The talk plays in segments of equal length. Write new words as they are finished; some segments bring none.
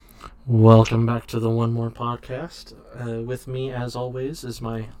Welcome back to the One More Podcast. With me, as always, is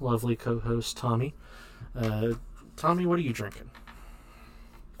my lovely co-host, Tommy. Tommy, what are you drinking?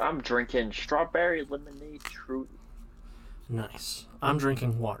 I'm drinking strawberry lemonade truly. Nice. I'm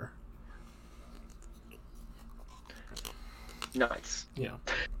drinking water. Nice. Yeah.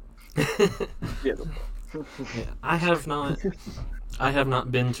 Beautiful. Yeah. I have not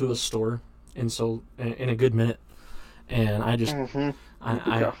been to a store in a good minute, and I just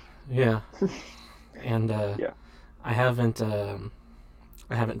yeah, and Yeah. I haven't done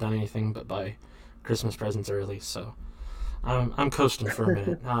anything but buy Christmas presents early, so I'm coasting for a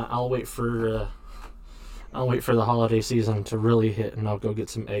minute. I'll wait for the holiday season to really hit, and I'll go get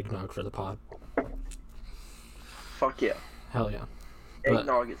some eggnog for the pod. Fuck yeah. Hell yeah.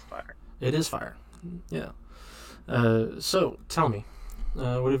 Eggnog is fire. It is fire. Yeah. So tell me,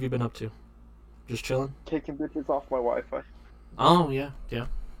 what have you been up to? Just chilling? Taking bitches off my Wi-Fi. Oh yeah. Yeah.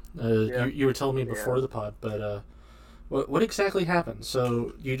 You were telling me before the pod, but what exactly happened?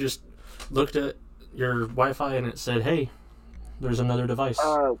 So you just looked at your Wi-Fi and it said, "Hey, there's another device."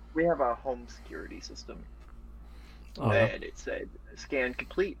 We have a home security system, Oh, and it said scan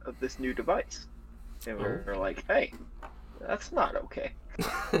complete of this new device, and we were like, hey, that's not okay.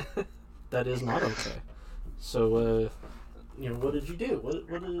 that is not okay. So, what did you do? What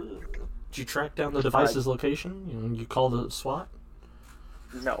did you track down the device's location? You call the SWAT?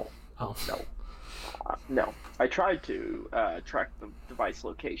 No. Oh. No. I tried to track the device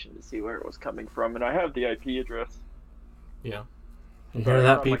location to see where it was coming from, and I have the IP address. Yeah. You hear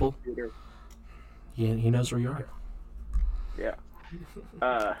that, people? He knows where you are. Yeah.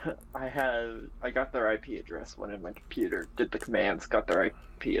 I got their IP address, went in my computer, did the commands, got their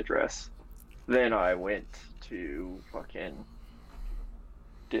IP address. Then I went to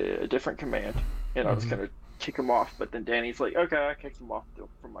did a different command, and I was gonna kick him off, but then Danny's like, okay, I kicked him off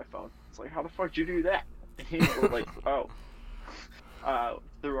from my phone. It's like, how the fuck did you do that? And he was like, oh,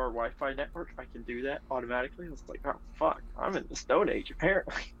 through our Wi-Fi network, I can do that automatically. I was like, oh fuck, I'm in the Stone Age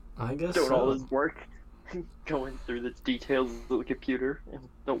apparently. I guess Doing so. all this work, going through the details of the computer and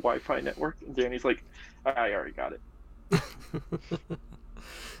the Wi-Fi network, and Danny's like, I already got it.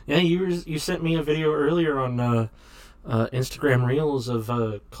 Yeah, you sent me a video earlier on Instagram Reels of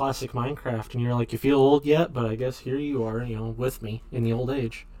classic Minecraft, and you're like, you feel old yet? But I guess here you are, with me in the old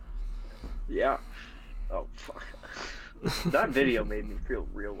age. Yeah. Oh fuck. That video made me feel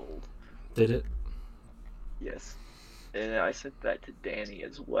real old. Did it? Yes. And I sent that to Danny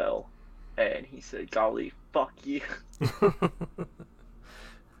as well, and he said, golly, fuck you.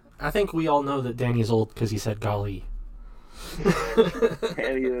 I think we all know that Danny's old because he said golly.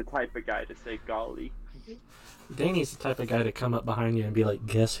 Danny's the type of guy to say golly. Danny's the type of guy to come up behind you and be like,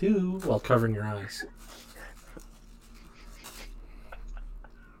 guess who? While covering your eyes.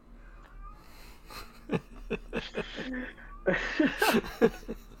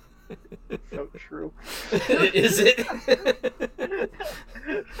 So true. Is it?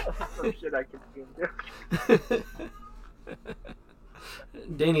 Some shit I can do.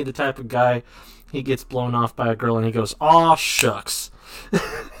 Danny, the type of guy, he gets blown off by a girl and he goes, aw, shucks.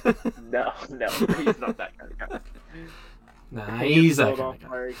 No, he's not that kind of guy. Nah, he's that kind of guy.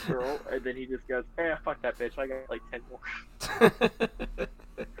 By a girl, and then he just goes, fuck that bitch, I got like 10 more.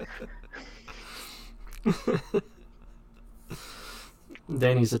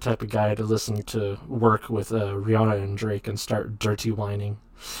 Danny's the type of guy to listen to work with Rihanna and Drake and start dirty whining.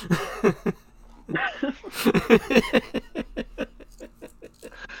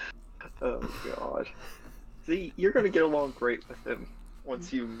 Oh god. See, you're gonna get along great with him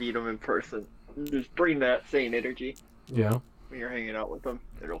once you meet him in person. Just bring that same energy. Yeah. When you're hanging out with him,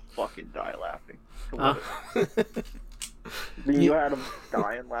 it'll fucking die laughing. You had him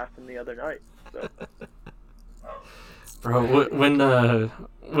dying laughing the other night. So. Bro, when This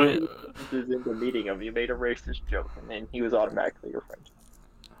is in the meeting of you made a racist joke, and then he was automatically your friend.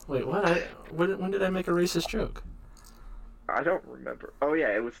 Wait, what? When did I make a racist joke? I don't remember. Oh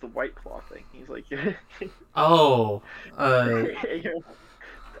yeah, it was the White Claw thing. He's like, oh,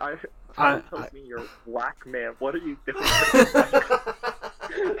 tells me you're a black man. What are you doing?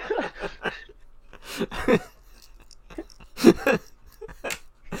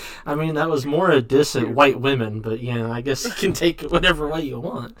 I mean, that was more a diss at white women, but I guess you can take it whatever way you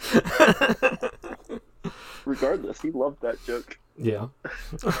want. Regardless, he loved that joke. Yeah.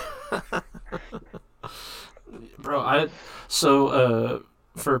 Bro,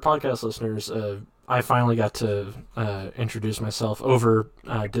 for podcast listeners, I finally got to introduce myself over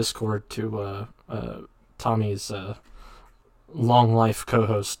Discord to Tommy's long life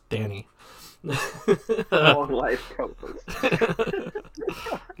co-host, Danny. Long life co-host.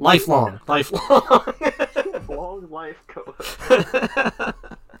 Lifelong. Long life co-host.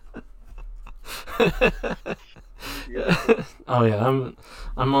 Yeah. Oh yeah,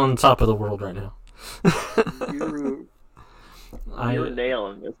 I'm on top of the world right now. You're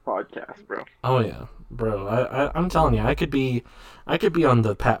nailing this podcast, bro. Oh yeah, bro. I'm telling you, I could be on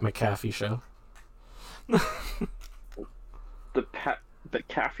the Pat McAfee show. The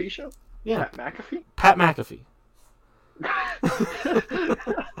Caffey show? Yeah. Pat McAfee? Pat McAfee.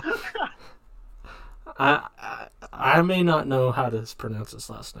 I may not know how to pronounce his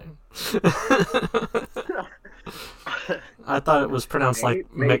last name. I thought it was pronounced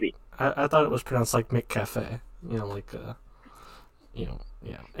like maybe. I thought it was pronounced like McCafe. You know, like yeah.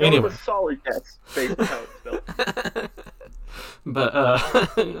 Anyway, a solid guess based on how it's spelled. But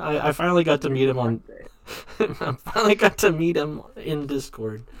I finally got to meet him on. I finally got to meet him in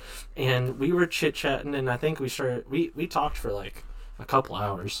Discord, and we were chit chatting, and I think we talked for like a couple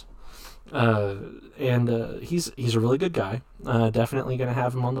hours. And he's a really good guy. Definitely gonna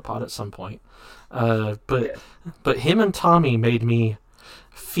have him on the pod at some point. But him and Tommy made me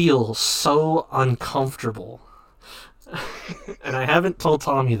feel so uncomfortable. And I haven't told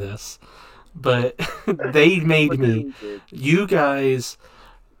Tommy this, but they made me. You guys.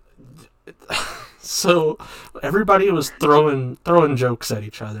 So everybody was throwing jokes at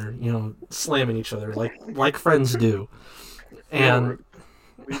each other, you know, slamming each other like friends do, and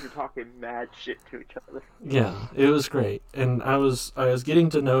we were talking mad shit to each other. Yeah, it was great, and I was getting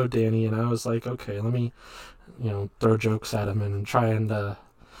to know Danny, and I was like, okay, let me, you know, throw jokes at him and try and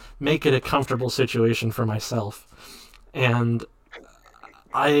make it a comfortable situation for myself, and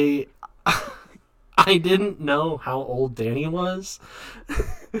I didn't know how old Danny was,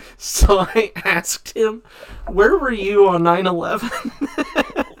 so I asked him, where were you on 9/11?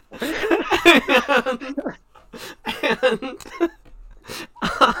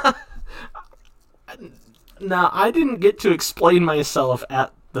 and now, I didn't get to explain myself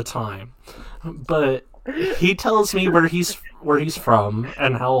at the time, but he tells me where he's from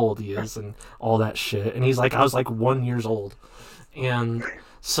and how old he is and all that shit, and he's like, I was like 1 year old, and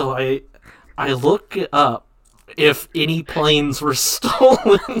so I look it up if any planes were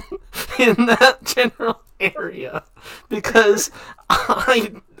stolen in that general area, because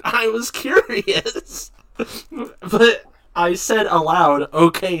I was curious, but I said aloud,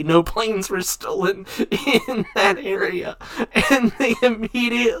 okay, no planes were stolen in that area, and they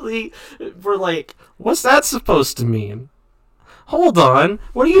immediately were like, what's that supposed to mean? Hold on,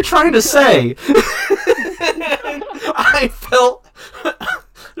 what are you trying to say? I felt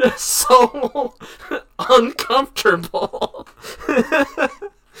so uncomfortable.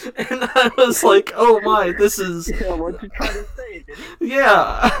 And I was like, oh my, this is... Yeah, what you trying to say, did he?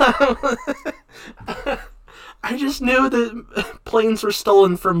 Yeah. I just knew that planes were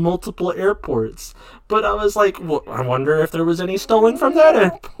stolen from multiple airports. But I was like, well, I wonder if there was any stolen from that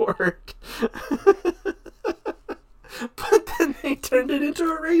airport. But then they turned it into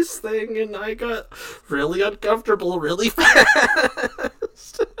a race thing, and I got really uncomfortable really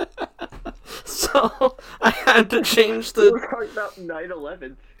fast. So I had to change the... We were talking about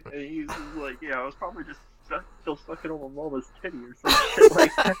 9/11, and he was like, yeah, I was probably just still sucking on my mama's titty or some shit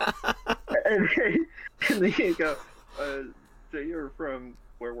like that. And then you go, so you're from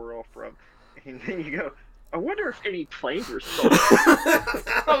where we're all from. And then you go, I wonder if any planes were stolen.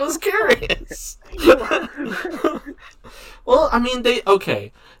 I was curious. Well, I mean,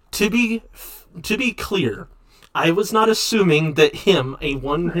 okay. To be clear, I was not assuming that him, a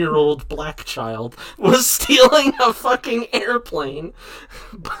 1 year old black child, was stealing a fucking airplane.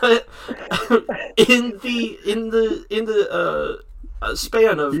 But in the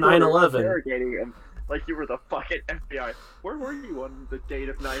span of 9/11, interrogating him like you were the fucking FBI. Where were you on the date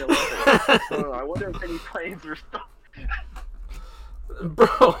of 9/11? I wonder if any planes were stolen.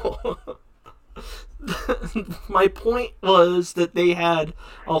 Bro, my point was that they had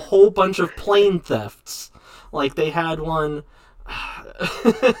a whole bunch of plane thefts. Like, they had one...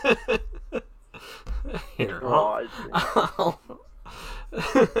 Here.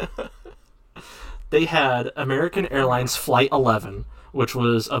 They had American Airlines Flight 11, which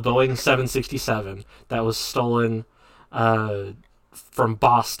was a Boeing 767 that was stolen from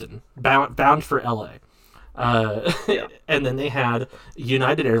Boston, bound for LA. And then they had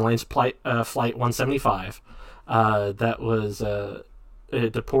United Airlines Flight 175 that was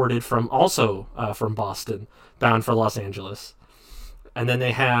deported from Boston, bound for Los Angeles. And then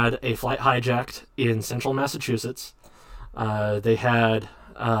they had a flight hijacked in central Massachusetts. They had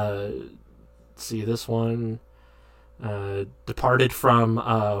this one departed from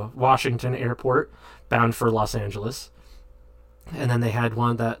Washington Airport, bound for Los Angeles. And then they had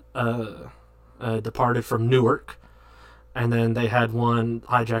one that departed from Newark. And then they had one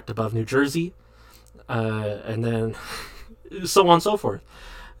hijacked above New Jersey. And then so on and so forth.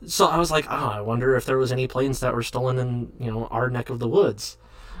 So I was like, I wonder if there was any planes that were stolen in, our neck of the woods.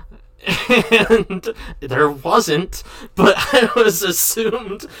 And there wasn't, but I was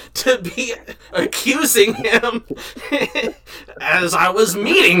assumed to be accusing him as I was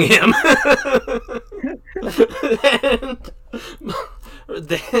meeting him. And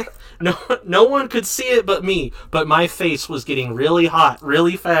no one could see it but me, but my face was getting really hot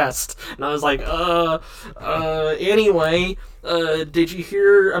really fast, and I was like, anyway, did you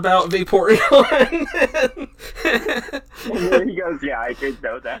hear about Vaporeon? And then he goes, yeah, I did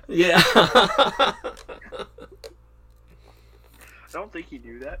know that. Yeah. I don't think he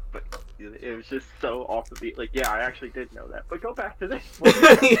knew that, but it was just so off the beat. Like, yeah, I actually did know that. But go back to this one.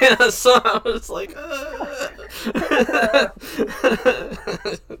 Yeah, so I was like,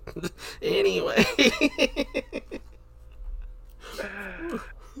 anyway.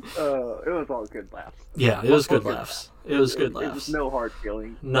 It was all good laughs. Yeah, it was good laughs. It was good laughs. There was no hard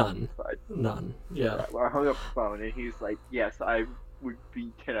feelings. None. Yeah. I hung up the phone and he's like, yes, I would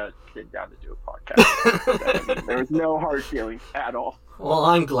be kind of sitting down to do a podcast. There was no hard feelings at all. Well,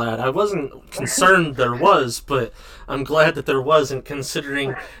 I'm glad. I wasn't concerned there was, but I'm glad that there wasn't,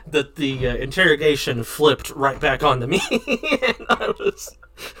 considering that the interrogation flipped right back onto me, and I was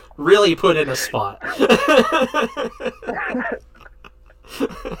really put in a spot.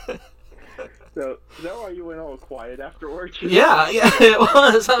 So, is that why you went all quiet afterwards? Yeah, it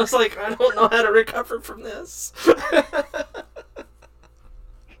was. I was like, I don't know how to recover from this.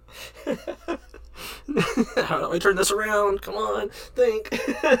 How do I turn this around? Come on, think.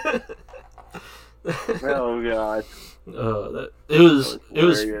 Oh god. It was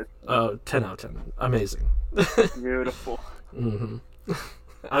 10 out of 10. Amazing. Beautiful. Mm-hmm.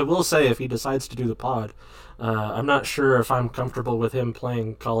 I will say, if he decides to do the pod, I'm not sure if I'm comfortable with him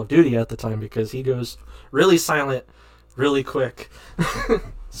playing Call of Duty at the time, because he goes really silent, really quick.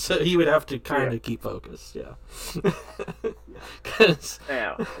 So he would have to kind of keep focused, yeah. Cause,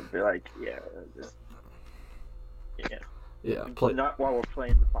 yeah, I'd be like, not while we're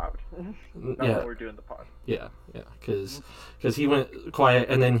playing the pod. Not while we're doing the pod. Yeah, because he went quiet,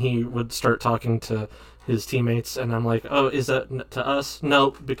 and then he would start talking to his teammates, and I'm like, oh, is that to us?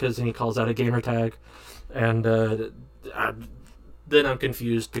 Nope, because then he calls out a gamer tag, and then I'm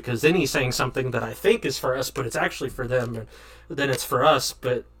confused, because then he's saying something that I think is for us, but it's actually for them, and then it's for us,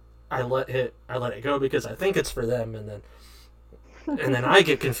 but I let it go because I think it's for them, and then I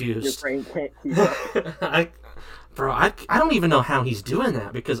get confused. Your brain can't keep up. I don't even know how he's doing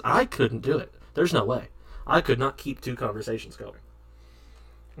that, because I couldn't do it. There's no way. I could not keep two conversations going.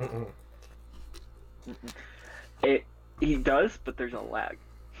 He does, but there's a lag.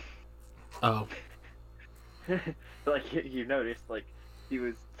 Oh. Like, you noticed, like, he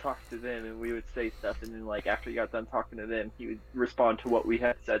would talk to them and we would say stuff, and then, like, after he got done talking to them, he would respond to what we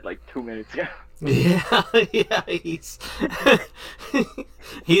had said, like, 2 minutes ago. Yeah,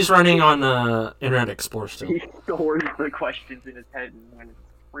 he's running on Internet Explorer still. He stores the questions in his head, and when it's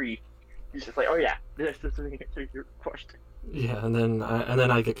free, he's just like, oh yeah, this is the answer to your question. Yeah, and then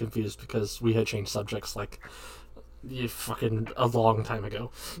I get confused, because we had changed subjects, like, fucking a long time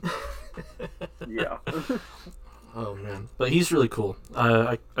ago. Yeah. Oh man, but he's really cool.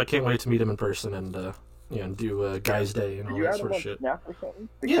 I can't wait to meet him in person and do Guys Day and all that sort of shit. Snap or something?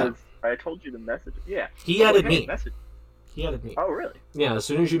 Because I told you to message. Yeah. He added me. He added me. Oh really? Yeah. As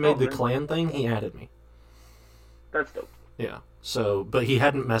soon as you made the clan thing, he added me. That's dope. Yeah. So, but he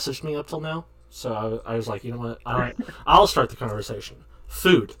hadn't messaged me up till now. So I was like, you know what? I'll start the conversation.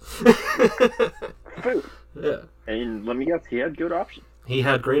 Food. Food. Yeah. And let me guess, he had good options. He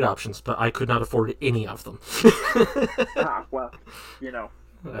had great options, but I could not afford any of them. Well, yeah,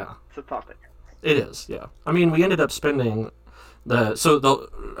 it's a topic. It is, yeah. I mean, we ended up spending the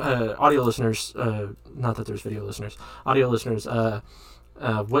audio listeners, not that there's video listeners, audio listeners.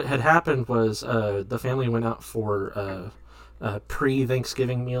 What had happened was the family went out for a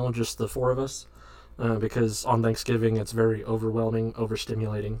pre-Thanksgiving meal, just the four of us, because on Thanksgiving it's very overwhelming,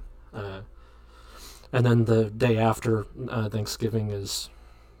 overstimulating. And then the day after Thanksgiving is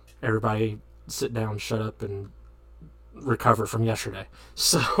everybody sit down, shut up, and recover from yesterday.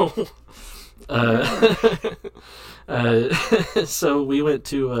 So, so we went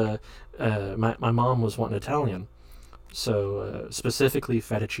to. My mom was wanting Italian, so specifically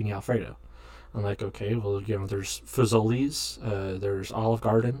fettuccine alfredo. I'm like, okay, well, there's Fazoli's, there's Olive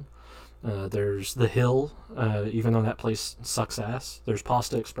Garden, There's The Hill, even though that place sucks ass. There's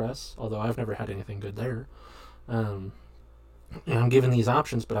Pasta Express, although I've never had anything good there. And I'm given these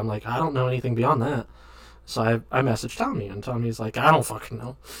options, but I'm like, I don't know anything beyond that. So I messaged Tommy, and Tommy's like, I don't fucking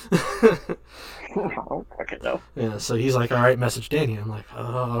know. I don't fucking know. Yeah, so he's like, all right, message Danny. I'm like,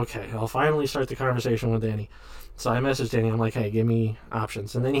 oh, okay. I'll finally start the conversation with Danny. So I messaged Danny. I'm like, hey, give me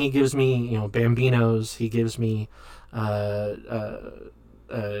options. And then he gives me, Bambinos. He gives me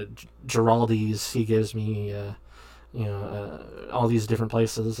Giraldi's. He gives me, all these different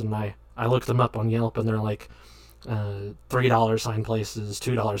places. And I looked them up on Yelp, and they're like $3 sign places,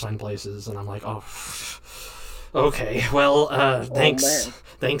 $2 sign places. And I'm like, oh, okay. Well,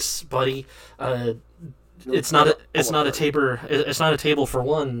 thanks, buddy. It's not a table for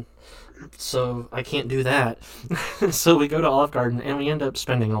one, so I can't do that. So we go to Olive Garden, and we end up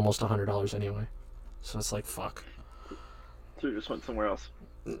spending almost $100 anyway. So it's like, fuck. So you just went somewhere else?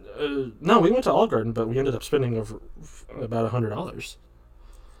 No, we went to Olive Garden, but we ended up spending about $100.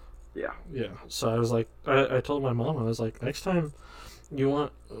 Yeah. Yeah. So I was like, I told my mom, I was like, next time you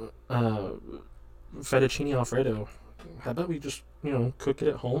want fettuccine Alfredo, how about we just cook it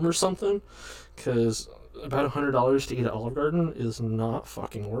at home or something? Because about $100 to eat at Olive Garden is not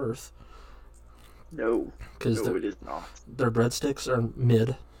fucking worth. No, it is not. Their breadsticks are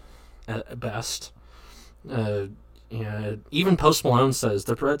mid at best. Even Post Malone says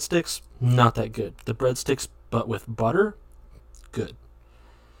the breadsticks not that good. The breadsticks, but with butter, good.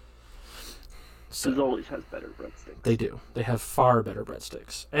 So always has better breadsticks. They do. They have far better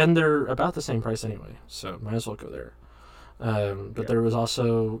breadsticks, and they're about the same price anyway. So might as well go there. But there was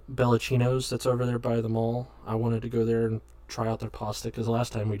also Bellacino's that's over there by the mall. I wanted to go there and try out their pasta because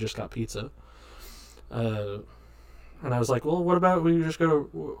last time we just got pizza. And I was like, well, what about we just go?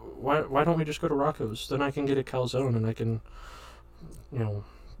 Why don't we just go to Rocco's? Then I can get a calzone and I can,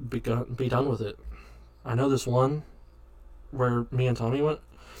 be done with it. I know this one where me and Tommy went,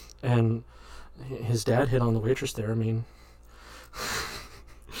 and his dad hit on the waitress there. I mean,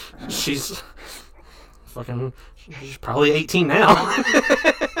 she's probably 18 now.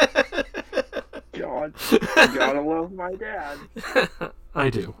 God, you gotta love my dad.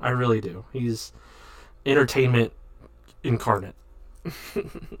 I do. I really do. He's entertainment incarnate.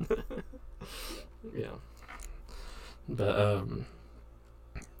 Yeah. But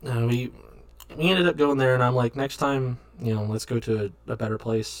we ended up going there, and I'm like, next time, let's go to a better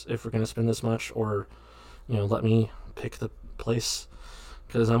place if we're gonna spend this much, or let me pick the place,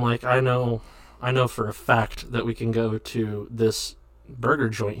 because I'm like, I know for a fact that we can go to this burger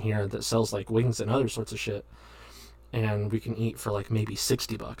joint here that sells like wings and other sorts of shit, and we can eat for like maybe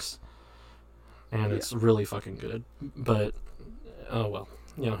 $60, and it's really fucking good. But oh well,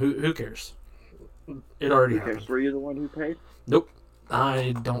 who cares? It already happened. Were you the one who paid? Nope,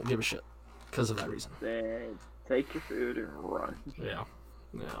 I don't give a shit because of that reason. Then take your food and run. Yeah.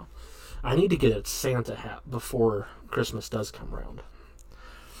 I need to get a Santa hat before Christmas does come around.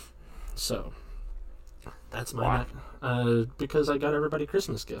 So that's my because I got everybody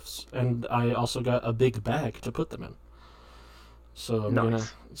Christmas gifts, and I also got a big bag to put them in. So I'm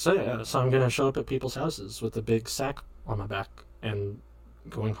gonna show up at people's houses with a big sack on my back and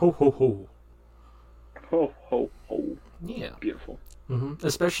going ho ho ho, ho ho ho. Yeah, beautiful. Mm-hmm.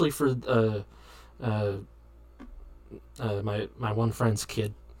 Especially for my one friend's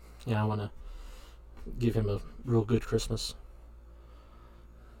kid. I want to give him a real good Christmas.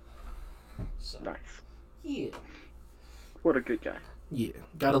 So. Nice. Yeah. What a good guy. Yeah,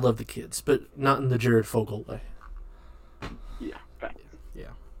 gotta love the kids, but not in the Jared Fogle way. Yeah, fact.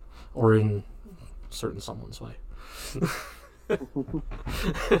 Yeah. Or in certain someone's way. Yeah.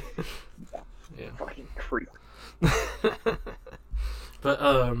 Fucking creep.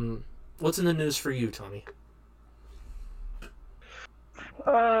 But, what's in the news for you, Tommy?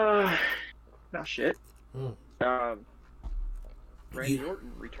 Not shit. Randy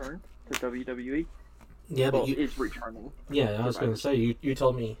Orton returned to WWE. Yeah, but is returning. Yeah, I was going to say, you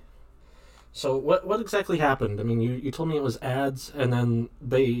told me. So what exactly happened? I mean, you told me it was ads, and then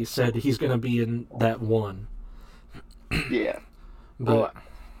they said he's going to be in that one. Yeah. But well,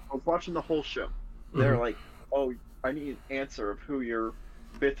 I was watching the whole show. They're like, oh, I need an answer of who your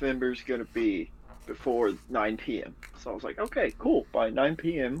 5th member is going to be before 9 p.m. So I was like, okay, cool. By 9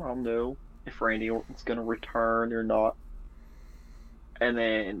 p.m., I'll know if Randy Orton's going to return or not. And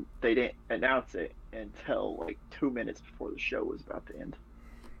then they didn't announce it until like 2 minutes before the show was about to end,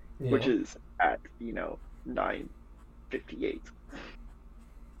 which is at 9:58.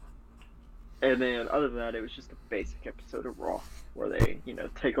 And then other than that, it was just a basic episode of Raw where they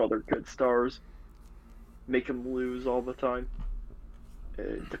take all their good stars, make them lose all the time.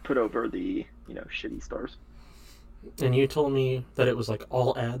 to put over the shitty stars. And you told me that it was like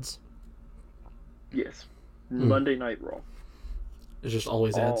all ads. Yes, Hmm. Monday Night Raw, It's just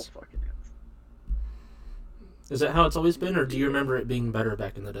always all ads. fucking ads. Is that how it's always been, or do you remember it being better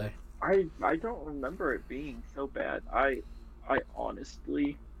back in the day? I don't remember it being so bad. I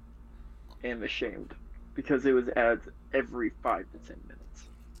honestly am ashamed because it was ads every 5 to 10 minutes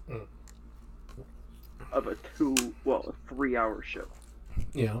Mm. of a 3 hour show.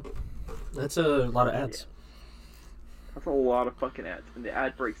 Yeah, that's a lot of Yeah, ads. that's a lot of fucking ads, and the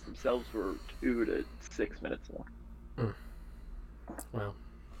ad breaks themselves were 2 to 6 minutes long. Mm. Wow.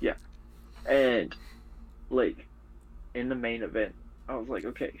 Yeah, and like in the main event, I was like,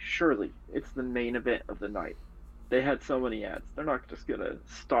 okay, surely it's the main event of the night. They had so many ads, they're not just gonna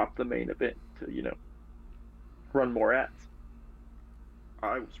stop the main event to run more ads.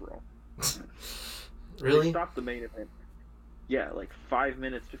 I was wrong. They Really? stopped the main event. Yeah, like 5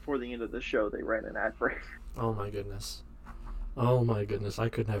 minutes before the end of the show, they ran an ad break. Oh my goodness. Oh my goodness. I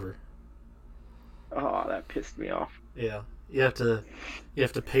could never. Oh, that pissed me off. Yeah. You have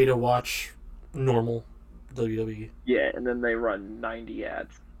to pay to watch normal WWE. Yeah, and then they run 90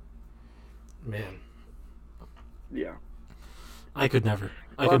 ads. Man, Yeah, I could never.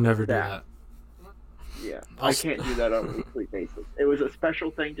 I could fuck never do that. that. Yeah, I'll I st- can't do that on a weekly basis. It was a special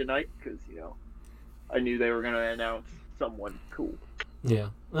thing tonight because I knew they were gonna announce someone cool, Yeah.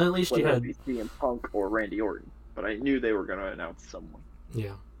 Well, at least you whether it had. be CM Punk or Randy Orton. But I knew they were gonna announce someone.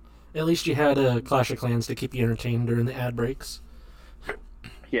 Yeah. At least you had a Clash of Clans to keep you entertained during the ad breaks.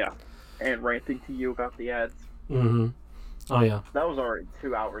 Yeah, and ranting to you about the ads. Mm-hmm. Oh yeah. That was already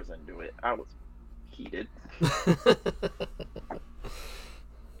 2 hours into it. I was heated.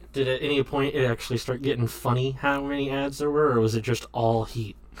 Did at any point it actually start getting funny how many ads there were, or was it just all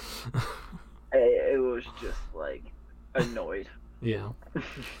heat? It was just like annoyed. Yeah. Oh,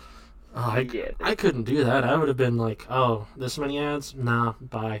 I, Yeah, I couldn't do that. I would have been like, oh, this many ads? Nah,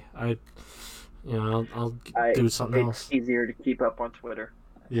 bye. I'll do something it's else. easier to keep up on Twitter.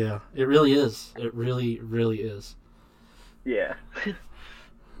 Yeah, it really is. It really, really is. Yeah.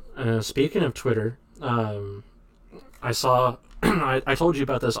 Speaking of Twitter, I saw. I told you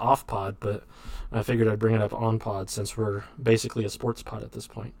about this off pod, but I figured I'd bring it up on pod since we're basically a sports pod at this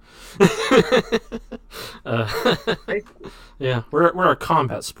point. uh, yeah, we're a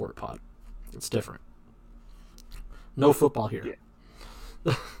combat sport pod. It's different. No football here.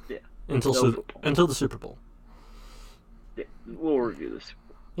 Yeah. Yeah. until No football. until the Super Bowl. Yeah. We'll review this.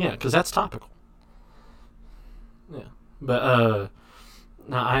 Yeah, because that's topical. Yeah, but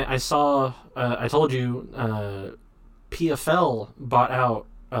now I saw. I told you. PFL bought out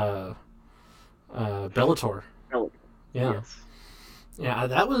Bellator. Oh, Yeah, yes. yeah.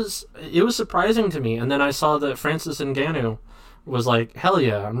 It was surprising to me, and then I saw that Francis Ngannou was like, "Hell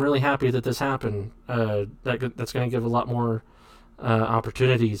yeah! I'm really happy that this happened. That's going to give a lot more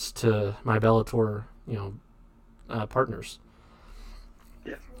opportunities to my Bellator, partners."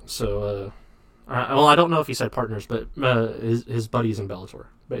 Yeah. So, I don't know if he said partners, but his buddies in Bellator,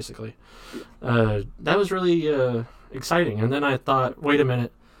 basically. That was really exciting. And then I thought, wait a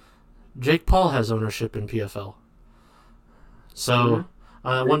minute, Jake Paul has ownership in PFL. So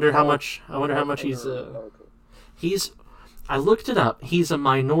I wonder how much. I wonder how much he's. He's. I looked it up. He's a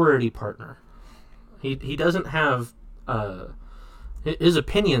minority partner. He doesn't have. His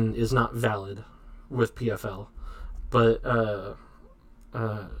opinion is not valid with PFL, but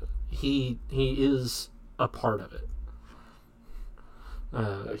he is a part of it.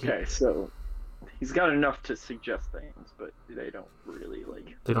 Okay, so he's got enough to suggest things, but they don't really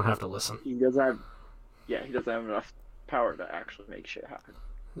like. They don't have to listen. He doesn't have. Yeah, he doesn't have enough power to actually make shit happen.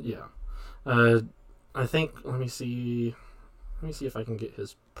 Yeah. I think. Let me see. Let me see if I can get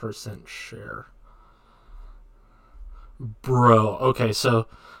his percent share. Bro. Okay, so.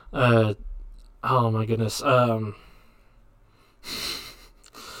 Oh my goodness. I'm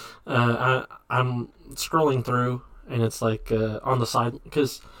scrolling through, and it's like on the side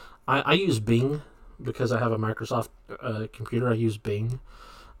because I use Bing because I have a Microsoft computer. I use Bing,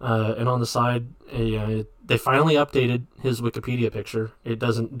 and on the side, they finally updated his Wikipedia picture. It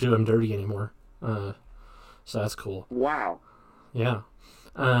doesn't do him dirty anymore, so that's cool. Wow. Yeah,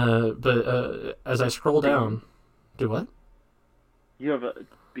 but as I scroll down, do what? You have a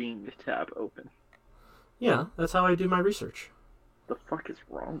Bing tab open. Yeah, that's how I do my research. The fuck is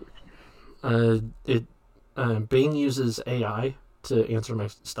wrong with you? Bing uses AI to answer my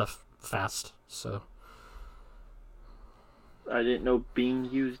stuff fast, so I didn't know Bing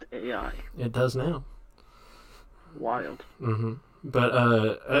used AI. it does now. Wild. Mm-hmm. But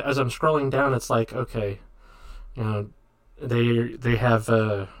as I'm scrolling down, it's like, okay, they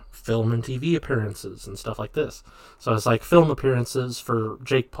have film and TV appearances and stuff like this. So it's like film appearances for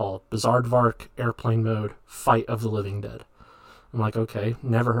Jake Paul, Bizarre Dvark, Airplane Mode, Fight of the Living Dead. I'm like, okay,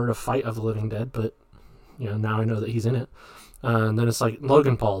 never heard of Fight of the Living Dead, but now I know that he's in it. And then it's like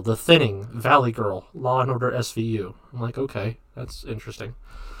Logan Paul, The Thinning, Valley Girl, Law and Order SVU. I'm like, okay, that's interesting.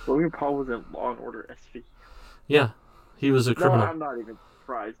 Logan Paul was in Law and Order SVU. Yeah, he was a criminal. No, I'm not even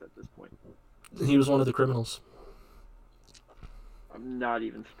surprised at this point. He was one of the criminals. I'm not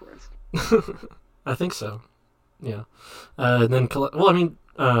even surprised. I think so. Yeah. And then,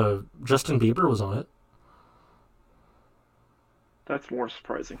 Justin Bieber was on it. That's more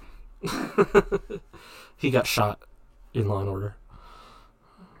surprising. He got shot in Law and Order.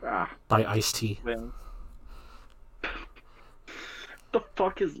 By Ice-T. Man. The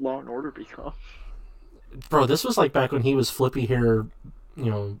fuck is Law and Order become? Bro, this was like back when he was flippy hair,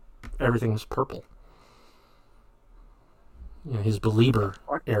 everything was purple. His Belieber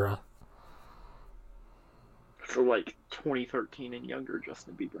era. So like 2013 and younger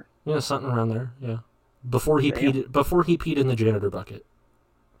Justin Bieber. Yeah, something around there, yeah. Before he peed in the janitor bucket.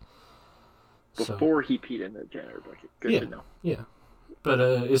 Before he peed in the janitor bucket. Good to know. Yeah. But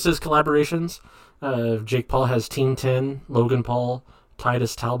it says collaborations. Jake Paul has Team 10, Logan Paul,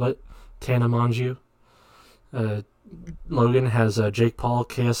 Titus Talbot, Tana Mongeau. Logan has Jake Paul,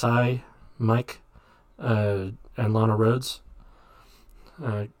 KSI, Mike, and Lana Rhodes.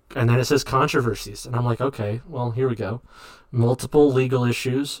 And then it says controversies. And I'm like, okay, well, here we go. Multiple legal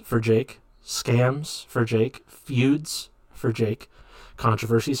issues for Jake. Scams for Jake. Feuds for Jake.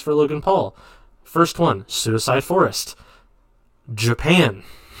 Controversies for Logan Paul. First one, Suicide Forest. Japan.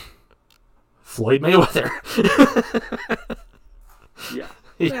 Floyd Mayweather. Yeah.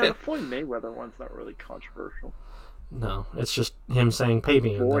 Yeah, the Floyd Mayweather one's not really controversial. No, it's just him saying pay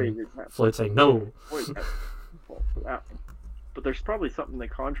me, and then Floyd saying no. But there's probably something in the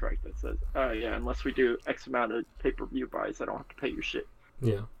contract that says, yeah, unless we do X amount of pay-per-view buys, I don't have to pay your shit.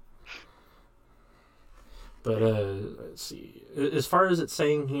 Yeah. But, let's see. As far as it's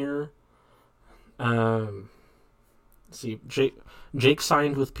saying here, let's see, Jake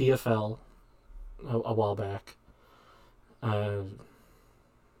signed with PFL a while back. I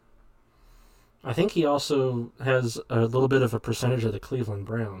think he also has a little bit of a percentage of the Cleveland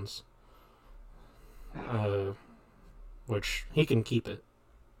Browns. Which he can keep it.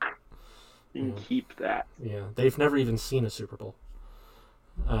 You can keep that. Yeah, they've never even seen a Super Bowl.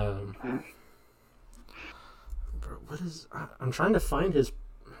 What is? I'm trying to find his.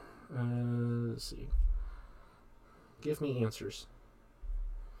 Let's see. Give me answers.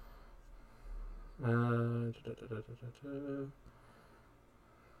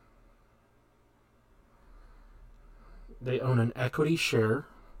 They own an equity share.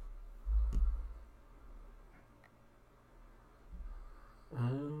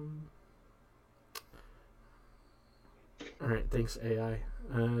 All right, thanks AI.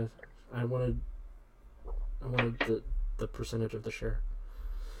 I wanted the percentage of the share,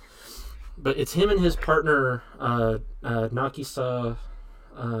 but it's him and his partner Nakisa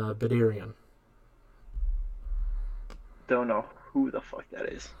Bedarian. Don't know who the fuck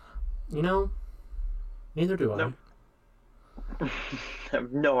that is. Neither do I. Nope. I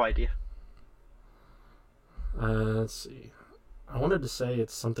have no idea. Let's see. I wanted to say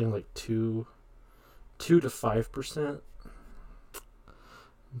it's something like 2 to 5%,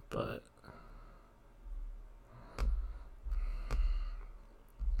 but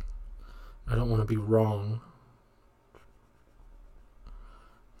I don't want to be wrong.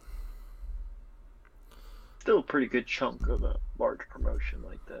 Still a pretty good chunk of a large promotion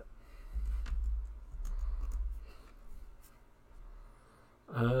like that.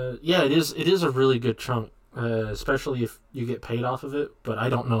 Yeah, it is. It is a really good chunk, especially if you get paid off of it. But I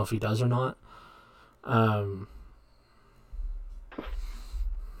don't know if he does or not. I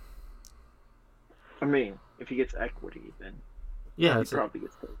mean, if he gets equity, then he probably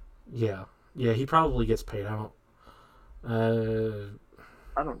gets paid. Yeah, he probably gets paid. I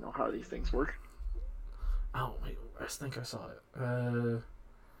don't know how these things work. Oh wait, I think I saw it.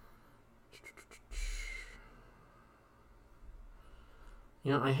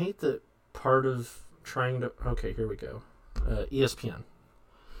 I hate that part of trying to... Okay, here we go. ESPN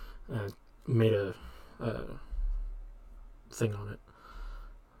made a thing on it.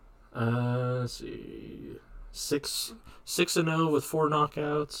 Let's see. 6-0 with 4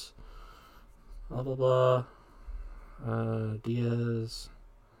 knockouts. Blah, blah, blah. Diaz.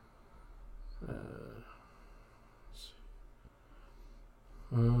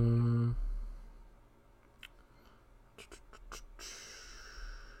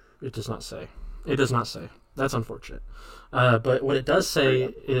 It does not say. It does not say. That's unfortunate. But what it does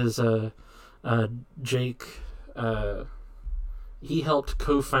say is Jake. He helped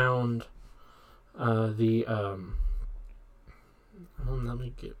co-found the. Let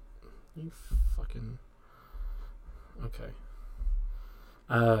me get. You fucking. Okay.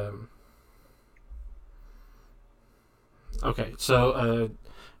 Okay, so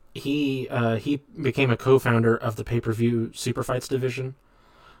he became a co-founder of the pay-per-view super fights division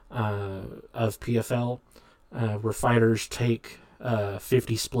of PFL, where fighters take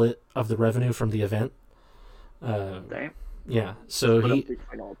 50 split of the revenue from the event. Damn. Yeah, so Split up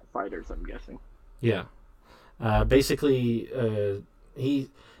between all the fighters, I'm guessing. Yeah, basically,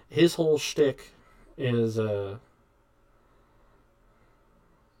 his whole shtick is oh,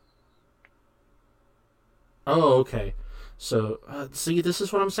 okay. So, see, this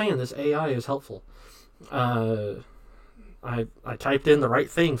is what I'm saying. This AI is helpful. Uh, I typed in the right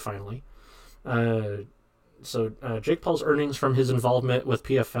thing finally. Jake Paul's earnings from his involvement with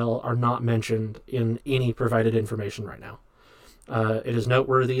PFL are not mentioned in any provided information right now. It is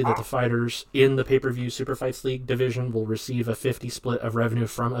noteworthy that the fighters in the pay-per-view Super Fights League division will receive a 50 split of revenue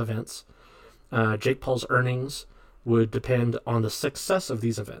from events. Jake Paul's earnings would depend on the success of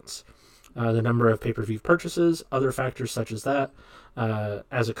these events. The number of pay-per-view purchases, other factors such as that.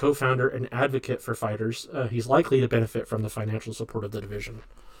 As a co-founder and advocate for fighters, he's likely to benefit from the financial support of the division,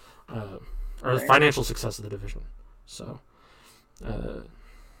 or the financial success of the division. So,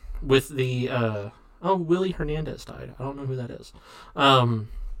 with the Willie Hernandez died. I don't know who that is. I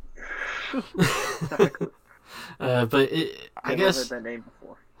guess I've heard that name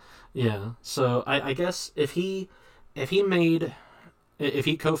before. Yeah. So I guess if he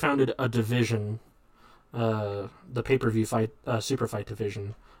co-founded a division, the pay-per-view fight super fight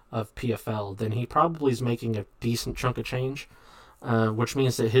division of PFL, then he probably is making a decent chunk of change, which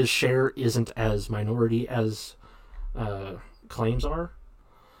means that his share isn't as minority as claims are.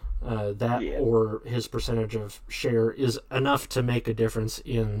 Or his percentage of share is enough to make a difference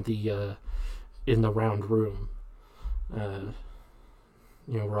in the round room. Where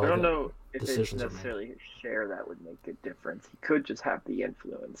all I don't know if it's decisions are made. necessarily his share that would make a difference. He could just have the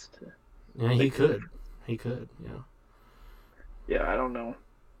influence to. Yeah, he could. He could. Yeah. Yeah, I don't know.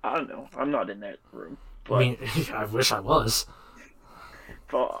 I'm not in that room. But... I mean, I wish I was.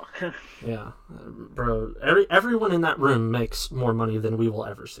 Fuck. Yeah, bro. Everyone in that room makes more money than we will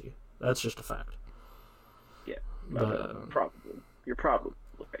ever see. That's just a fact. Yeah, but probably. You're probably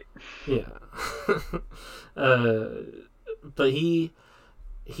right. Yeah. But he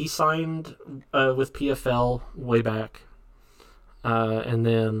signed with PFL way back, and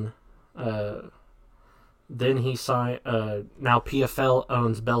then he signed. Now PFL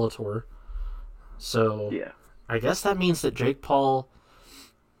owns Bellator, so yeah. I guess that means that Jake Paul.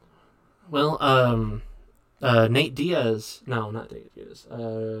 Well, Nate Diaz. No, not Nate Diaz.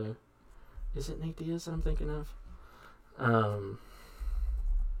 Is it Nate Diaz that I'm thinking of?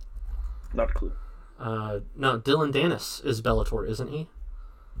 Not a clue. No, Dylan Dennis is Bellator, isn't he?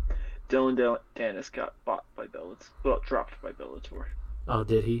 Dylan Dennis got bought by Bellator. Well, dropped by Bellator. Oh,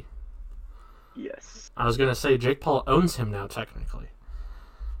 did he? Yes. I was gonna say Jake Paul owns him now, technically.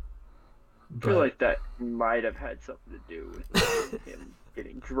 I feel like that might have had something to do with him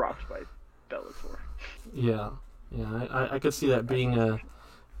getting dropped by Bellator. Yeah, I could see that being a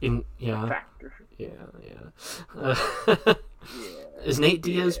factor. Yeah. Is Nate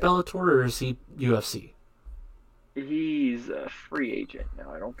Diaz Bellator or is he UFC? He's a free agent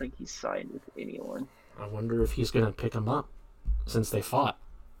now. I don't think he's signed with anyone. I wonder if he's gonna pick him up since they fought.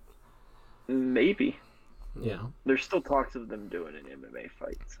 Maybe. Yeah. There's still talks of them doing an MMA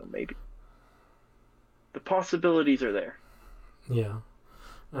fight, so maybe. The possibilities are there. Yeah.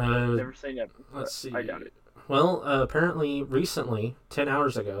 Never say never. Let's see. I doubt it. Well, apparently, recently, 10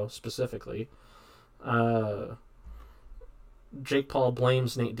 hours ago specifically, Jake Paul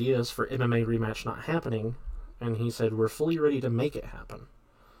blames Nate Diaz for MMA rematch not happening, and he said, "We're fully ready to make it happen."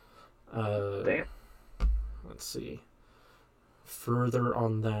 Damn. Let's see. Further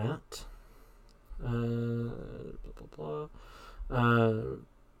on that. Blah, blah, blah.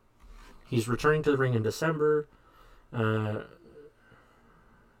 He's returning to the ring in December.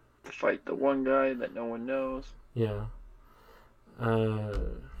 To fight the one guy that no one knows. Yeah. Let's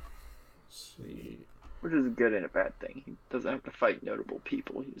see. Which is a good and a bad thing. He doesn't have to fight notable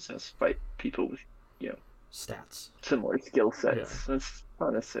people. He just has to fight people with, stats. Similar skill sets. Yeah. It's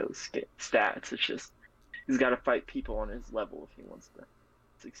not necessarily stats. It's just he's got to fight people on his level if he wants to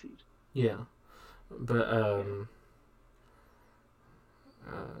succeed. Yeah. But,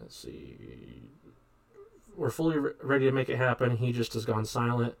 let's see. we're fully ready to make it happen. He just has gone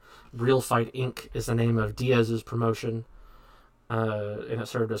silent. Real Fight Inc. is the name of Diaz's promotion, and it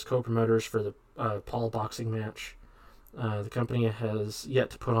served as co-promoters for the Paul boxing match. The company has yet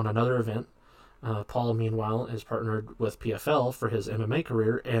to put on another event. Paul, meanwhile, is partnered with PFL for his MMA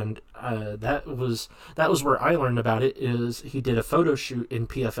career, and that was where I learned about it. Is he did a photo shoot in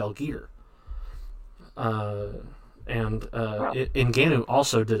PFL gear, and Ngannou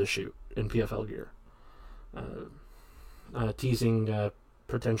also did a shoot in PFL gear, teasing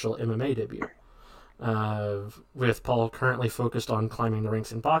potential MMA debut. With Paul currently focused on climbing the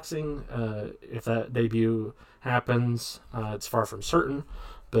ranks in boxing, if that debut happens, it's far from certain.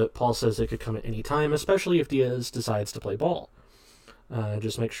 But Paul says it could come at any time, especially if Diaz decides to play ball.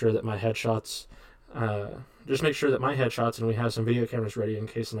 Just make sure that my headshots, and we have some video cameras ready in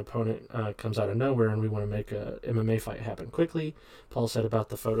case an opponent comes out of nowhere and we want to make a MMA fight happen quickly. Paul said about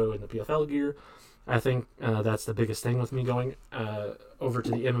the photo in the PFL gear. I think that's the biggest thing with me going over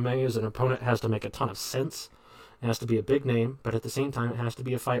to the MMA is an opponent has to make a ton of sense. It has to be a big name, but at the same time, it has to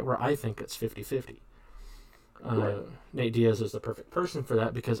be a fight where I think it's 50-50. Nate Diaz is the perfect person for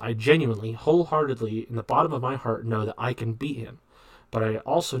that because I genuinely, wholeheartedly, in the bottom of my heart, know that I can beat him. But I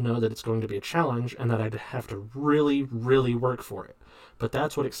also know that it's going to be a challenge and that I'd have to really, really work for it. But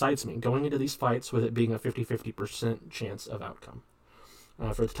that's what excites me, going into these fights with it being a 50-50% chance of outcome.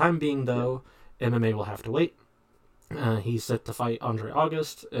 For the time being, though, MMA will have to wait. He's set to fight Andre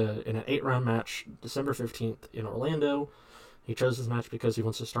August in an 8-round match December 15th in Orlando. He chose this match because he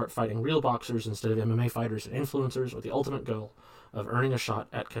wants to start fighting real boxers instead of MMA fighters and influencers with the ultimate goal of earning a shot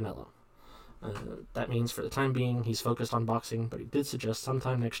at Canelo. That means for the time being he's focused on boxing, but he did suggest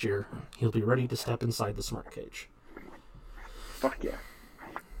sometime next year he'll be ready to step inside the smart cage. Fuck yeah.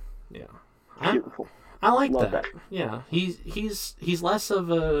 Yeah. Beautiful. I like Love that. Yeah. He's less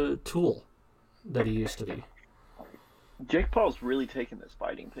of a tool that he used to be. Jake Paul's really taking this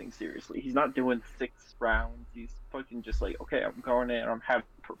fighting thing seriously. He's not doing 6 rounds. He's fucking just like, okay, I'm going in and I'm having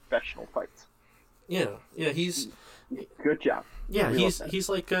professional fights. Yeah, he's good job. Yeah, he's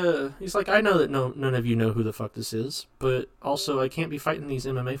like I know that none of you know who the fuck this is, but also I can't be fighting these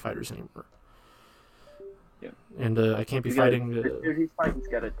MMA fighters anymore. Yeah, and I can't be fighting. Dude, he's fighting's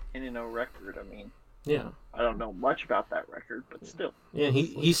got a 10-0 record. I mean, yeah, I don't know much about that record, but still. Yeah,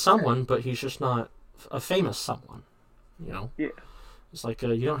 he's someone, but he's just not a famous someone. You know. Yeah. It's like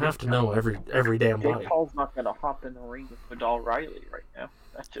you don't have to know every damn body. Jake Paul's not gonna hop in the ring with Vidal Riley right now.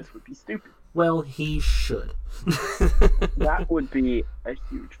 That just would be stupid. Well, he should. That would be a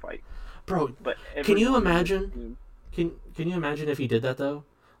huge fight, bro. But can you imagine? Can you imagine if he did that though?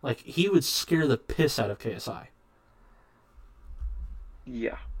 Like he would scare the piss out of KSI.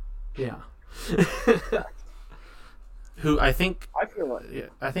 Yeah. Yeah. Who I think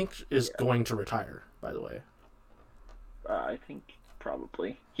is going to retire. By the way. I think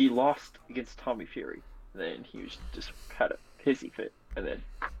probably he lost against Tommy Fury. Then he just had a pissy fit, and then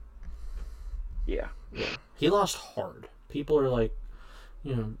yeah, he lost hard. People are like,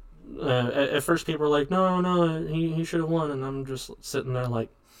 you know, at first people were like, no, he should have won, and I'm just sitting there like,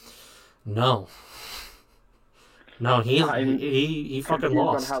 no, he fucking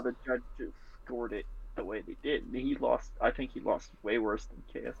lost. On how the judges scored it the way they did, he lost. I think he lost way worse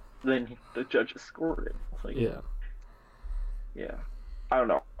than the judges scored it. Like, yeah, I don't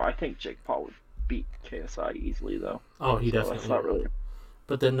know. I think Jake Paul would beat KSI easily, though. Oh, he definitely. That's not really.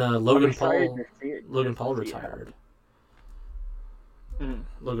 But then Logan Paul retired.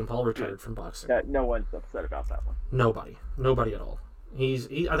 Logan Paul retired from boxing. Yeah, no one's upset about that one. Nobody at all.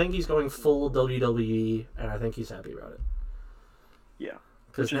 I think he's going full WWE, and I think he's happy about it. Yeah,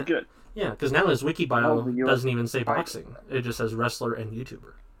 which is good. Yeah, because now his wiki bio doesn't even say boxing; it just says wrestler and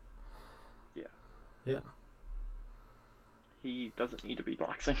YouTuber. Yeah. Yeah. He doesn't need to be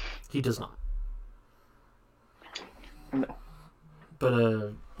boxing. He does not. No.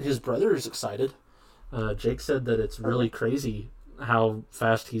 But his brother is excited. Jake said that it's really crazy how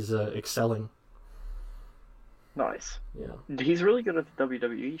fast he's excelling. Nice. Yeah. He's really good at the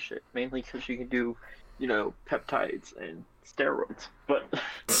WWE shit, mainly because you can do, peptides and steroids. But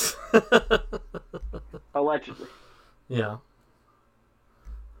allegedly. Yeah.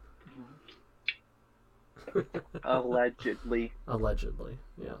 Allegedly.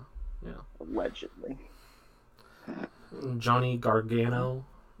 Yeah. Allegedly. Johnny Gargano.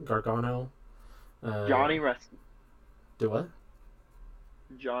 Johnny Wrestling. Do what?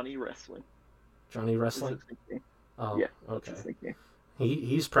 Johnny Wrestling. Johnny Wrestling? Oh, yeah. Okay.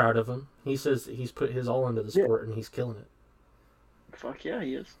 He's proud of him. He says he's put his all into the sport and he's killing it. Fuck yeah,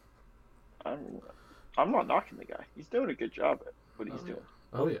 he is. I'm not knocking the guy. He's doing a good job at what he's doing.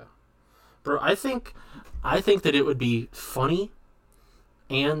 Oh yeah. Bro, I think that it would be funny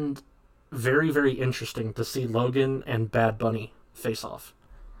and very, very interesting to see Logan and Bad Bunny face off.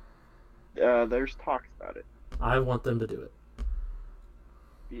 There's talks about it. I want them to do it.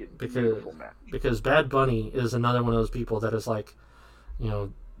 Be a Because beautiful match. Bad Bunny is another one of those people that is like,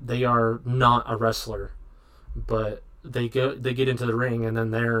 they are not a wrestler, but they get into the ring and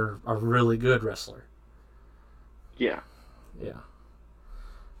then they're a really good wrestler. Yeah. Yeah.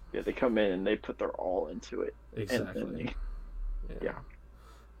 Yeah, they come in and they put their all into it. Exactly. And yeah.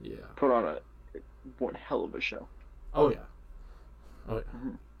 Yeah. Put on one hell of a show. Oh yeah. Oh yeah.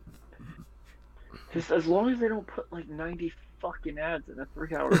 Mm-hmm. Just as long as they don't put like 90 fucking ads in a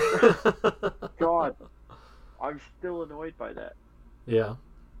 3-hour show. God, I'm still annoyed by that. Yeah.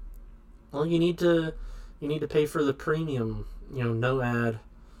 Well, you need to pay for the premium, no ad,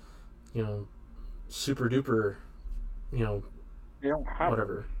 super duper, they don't have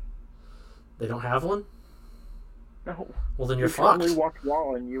whatever. One. They don't have one? No. Well, then you're you fucked. You can only watch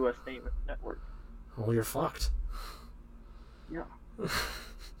Raw on US Network. Well, you're fucked. Yeah.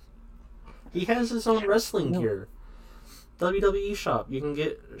 He has his own wrestling gear. WWE shop. You can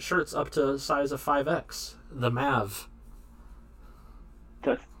get shirts up to size of 5X. The Mav.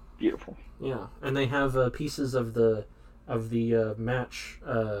 That's beautiful. Yeah, and they have pieces of the match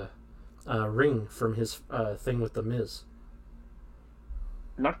ring from his thing with the Miz.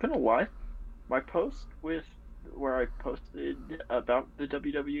 Not gonna lie, my post where I posted about the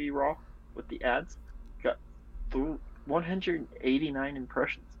WWE Raw with the ads got 189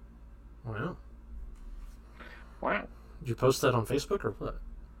 impressions. Wow. Wow. Did you post that on Facebook or what?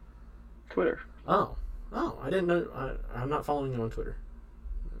 Twitter. Oh, I didn't know. I'm not following you on Twitter.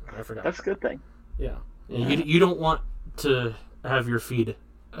 I forgot. That's a good thing. Yeah. You don't want to have your feed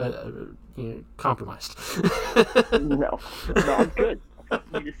compromised. No, I'm good. I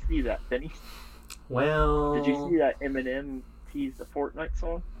need to see that, Benny. Well, did you see that Eminem teased the Fortnite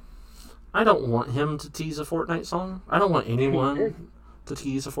song? I don't want him to tease a Fortnite song. I don't want anyone to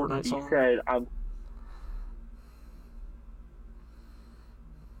tease a Fortnite song. He said,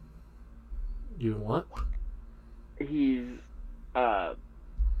 You what? He's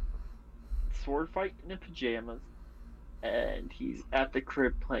sword fighting in pajamas, and he's at the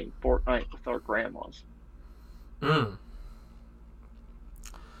crib playing Fortnite with our grandmas.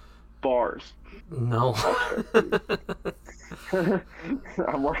 Bars. No.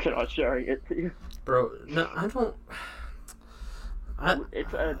 I'm working on sharing it to you. Bro, no, I don't...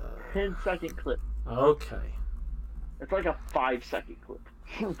 It's a 10-second clip. Okay. It's like a 5-second clip.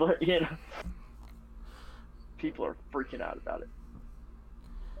 But, people are freaking out about it.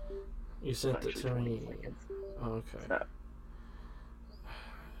 You sent it to me. Okay. No.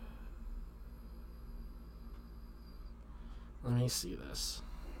 Let me see this.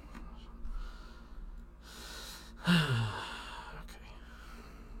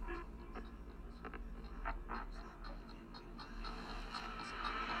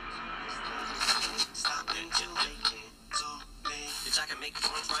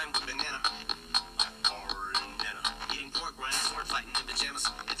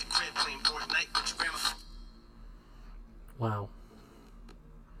 Wow.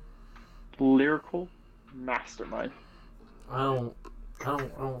 Lyrical mastermind. I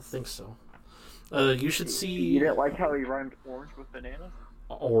don't think so. You should see. You didn't like how he rhymed orange with banana?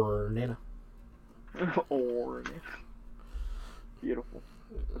 Or Nana. Or Nana. Beautiful.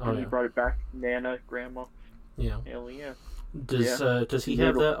 Oh, He brought it back. Nana, grandma. Yeah. Hell yeah. Does he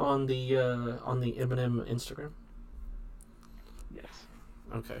have that on the Eminem Instagram? Yes.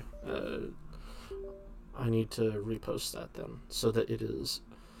 Okay. I need to repost that then, so that it is.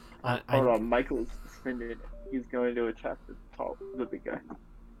 Hold on, Michael's suspended. He's going to attack the big guy.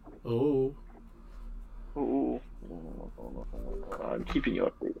 Oh. Ooh. I'm keeping you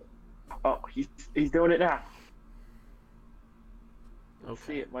updated. Oh, he's doing it now. Okay.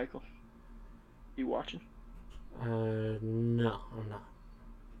 See it, Michael. You watching? No, I'm not.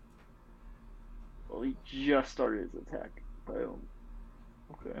 Well, he just started his attack. Boom.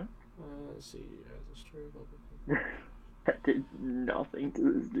 Okay. Let's see. That did nothing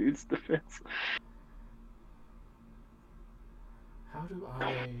to this dude's defense. How do I...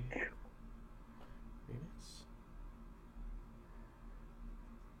 Remix?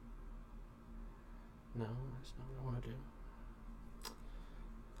 No, that's not what I want to do.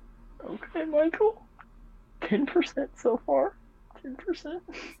 Okay, Michael. 10% so far. 10%.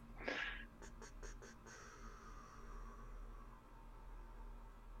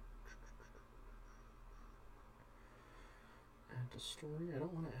 Add to story? I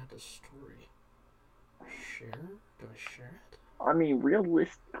don't want to add to story. Share? Do I share it? I mean,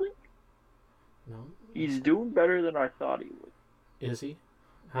 realistically, No? He's doing better than I thought he would. Is he?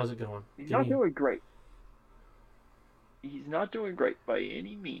 How's it going? He's Give not me... doing great. He's not doing great by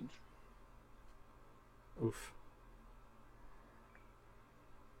any means. Oof.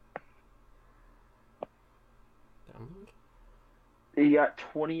 Download? He got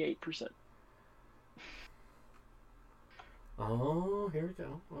 28%. Oh, here we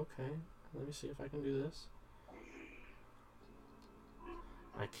go. Okay. Let me see if I can do this.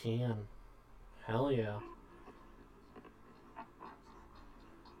 I can. Hell yeah.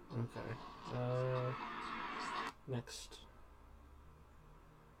 Okay. Next.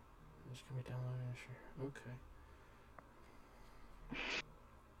 Just gonna be downloading. Sure. Okay.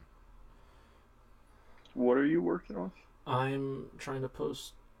 What are you working on? I'm trying to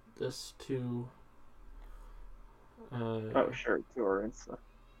post this to. Oh, sure, to our Insta.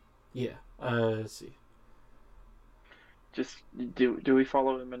 Yeah. Let's see. Just do we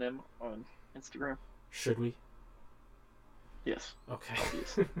follow Eminem on Instagram? Should we? Yes. Okay.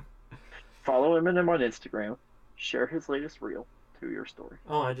 Obviously. Follow Eminem on Instagram. Share his latest reel to your story.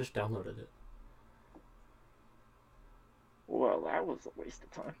 Oh, I just downloaded it. Well, that was a waste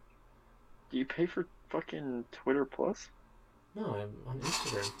of time. Do you pay for fucking Twitter Plus? No, I'm on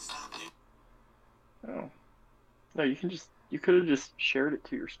Instagram. Oh. No, you could have just shared it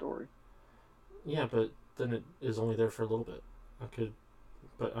to your story. Yeah, but then it is only there for a little bit.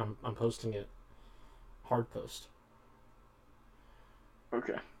 But I'm posting it hard post.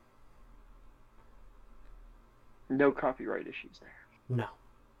 Okay. No copyright issues there. No.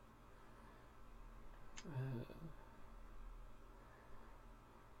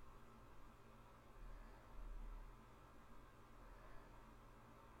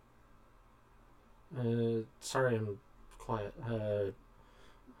 Sorry, I'm quiet.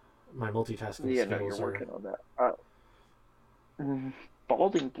 My multitasking Yeah, no, skills you're working on that.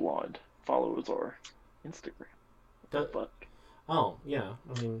 Balding Blonde follows our Instagram. What the fuck? Oh, yeah.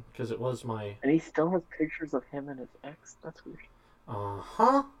 I mean, because it was my... And he still has pictures of him and his ex? That's weird.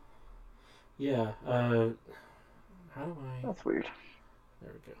 Uh-huh. Yeah, how do I... That's weird.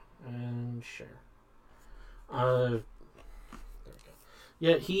 There we go. And share. There we go.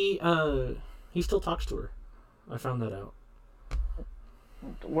 Yeah, he still talks to her. I found that out.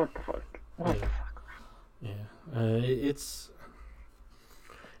 What the fuck? What the fuck? Yeah.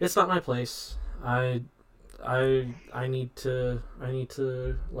 It's not my place. I need to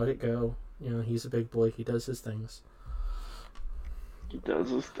let it go. You know, he's a big boy. He does his things. He does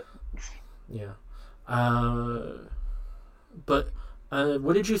his things. Yeah. But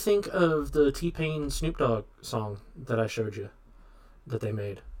what did you think of the T-Pain Snoop Dogg song that I showed you that they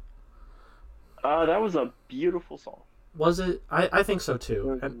made? That was a beautiful song. Was it? I think so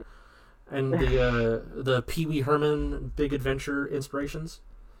too. And the Pee Wee Herman Big Adventure inspirations.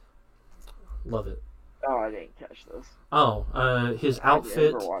 Love it. Oh, I didn't catch those. Oh, his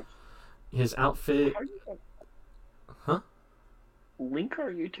outfit. His outfit. Huh? Link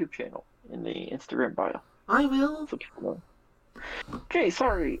our YouTube channel in the Instagram bio. I will. So people know. Okay,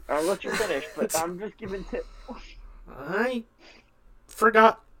 sorry. I'll let you finish, but I'm just giving tips. I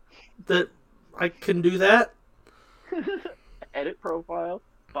forgot that I can do that. Edit profile,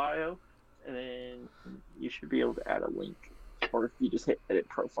 bio, and then you should be able to add a link. Or if you just hit edit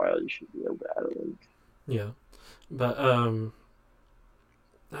profile, you should be able to add a link. Yeah, but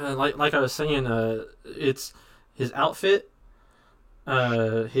like I was saying, it's his outfit,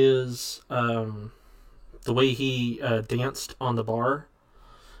 his the way he danced on the bar,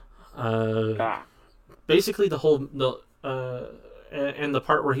 basically and the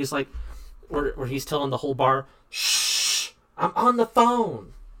part where he's like, where he's telling the whole bar, "Shh, I'm on the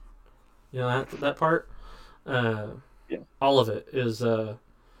phone." You know that part. Yeah. All of it is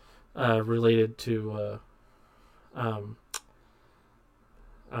related to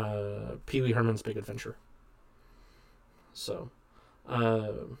Pee Wee Herman's Big Adventure. So,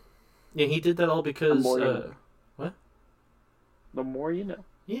 yeah, he did that all because what? The more you know.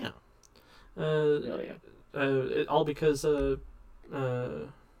 Yeah. Yeah. All because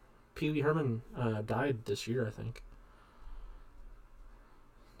Pee Wee Herman died this year, I think.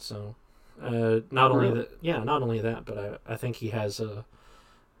 So, not only that, but I think he has a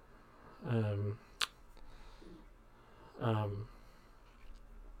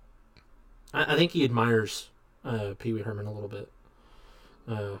I think he admires Pee Wee Herman a little bit.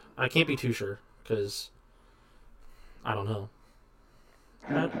 I can't be too sure because I don't know.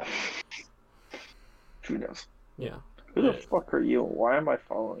 Who knows? Yeah. Who the fuck are you? Why am I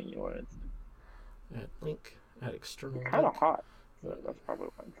following you on Instagram? Link at external. You're kind of hot. So that's probably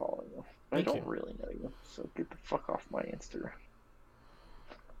why I'm following you. I Thank don't you. really know you, so get the fuck off my Instagram.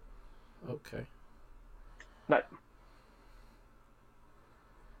 Okay. Not.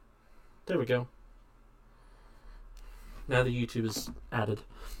 There we go. Now the YouTube is added.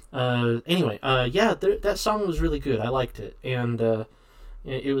 Anyway, yeah, that song was really good. I liked it, and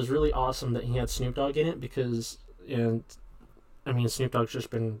it was really awesome that he had Snoop Dogg in it because, and I mean, Snoop Dogg's just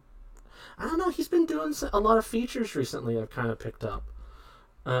been, I don't know, he's been doing a lot of features recently. I've kind of picked up.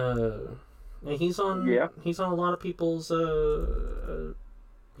 And he's on a lot of people's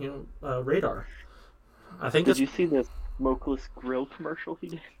radar. I think. Did you see the smokeless grill commercial he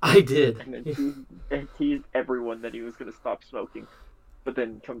did? I did. And then he teased everyone that he was going to stop smoking, but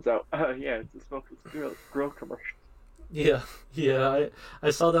then comes out, yeah, it's a smokeless grill commercial. Yeah,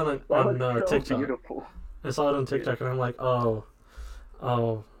 I saw that on so TikTok. Beautiful. I saw it on TikTok, and I'm like, oh,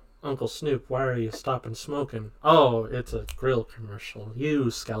 Uncle Snoop, why are you stopping smoking? Oh, it's a grill commercial.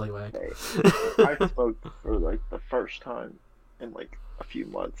 You scallywag. Hey, I smoked for like the first time in like a few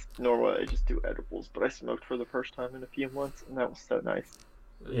months. Normally I just do edibles, but I smoked for the first time in a few months, and that was so nice.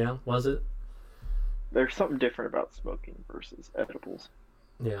 Yeah, was it? There's something different about smoking versus edibles.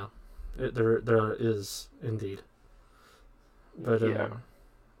 Yeah, there is indeed. But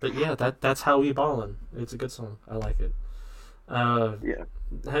yeah, that's How We Ballin'. It's a good song. I like it. Yeah.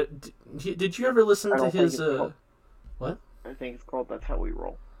 Did you ever listen to his what? I think it's called That's How We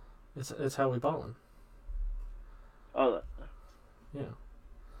Roll. It's How We Ballin'. Oh, yeah.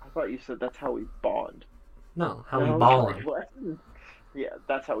 I thought you said That's How We Bond. No, How We Ballin'. Yeah,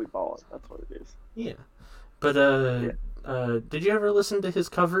 That's How We Ballin'. That's what it is. Yeah, but did you ever listen to his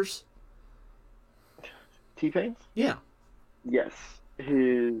covers? T-Pain's? Yeah. Yes,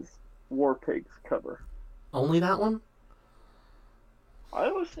 his War Pigs cover. Only that one? I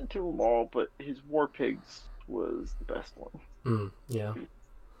listened to them all, but his War Pigs was the best one. Yeah.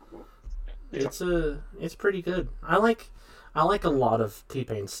 It's pretty good. I like a lot of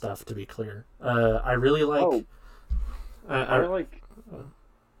T-Pain stuff, to be clear. I really like. Oh, I like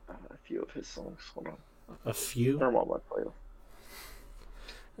a few of his songs. Hold on. A few? They're on my playlist.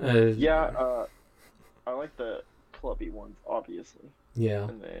 I like the clubby ones, obviously. Yeah.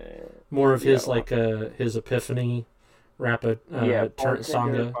 And then, more of his his Epiphany rapid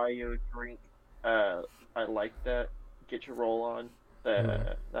song. Buy you a drink. I like that. Get your roll on.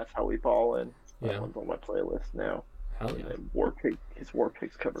 That's How We Ballin'. That one's on my playlist now. Hell yeah. And his War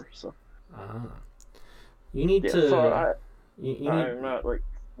Pigs cover. So. You need to. So I'm not like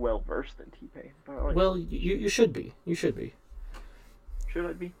well versed in T-Pain. Well, you should be. You should be. Should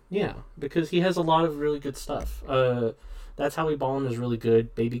I be? Yeah, because he has a lot of really good stuff. That's How We Ballin' is really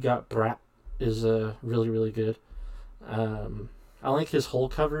good. Baby Got Brat is really, really good. I like his whole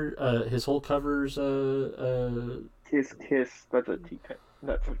cover. His whole covers. Kiss Kiss. That's a T-Pain.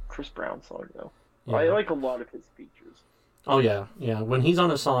 That's a Chris Brown song though. Yeah. I like a lot of his features. Oh yeah. When he's on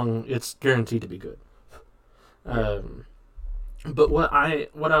a song, it's guaranteed to be good. But what I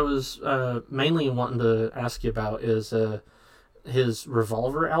was mainly wanting to ask you about is his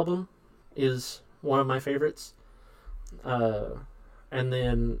Revolver album is one of my favorites. And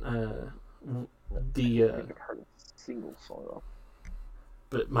then the I think I've heard a single song though.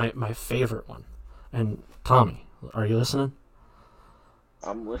 But my favorite one. And Tommy, are you listening?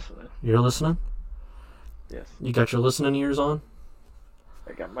 I'm listening. You're listening? Yes. You got your listening ears on?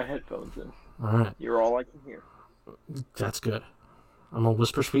 I got my headphones in. All right. You're all I can hear. That's good. I'm gonna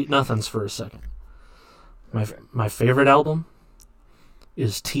whisper sweet nothings for a second. My favorite album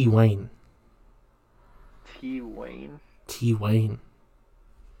is T. Wayne. T. Wayne. T. Wayne.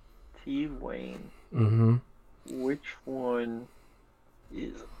 T. Wayne. Mm-hmm. Which one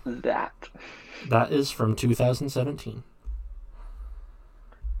is that? That is from 2017.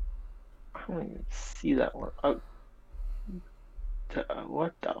 I don't even see that one.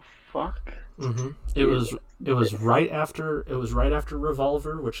 What the fuck? Mm-hmm. It was right after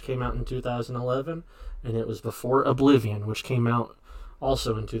Revolver, which came out in 2011, and it was before Oblivion, which came out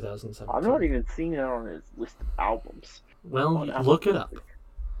also in 2017. I'm not even seeing it on his list of albums. Well, look it up.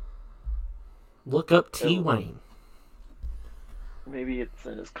 Look up T. Wayne. Maybe it's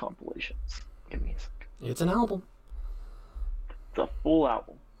in his compilations. Give me a second. It's an album. It's a full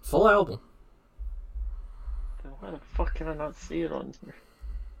album. Full album. Then why the fuck can I not see it on here?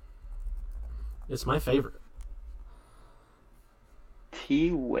 It's my favorite.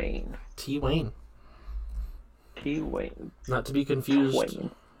 T. Wayne. T. Wayne. T. Wayne. Not to be confused.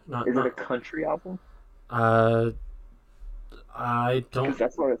 Wayne. Is it a country album? I don't. Because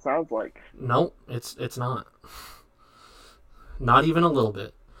that's what it sounds like. No, it's not. Not even a little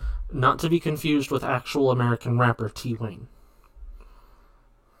bit. Not to be confused with actual American rapper T. Wayne.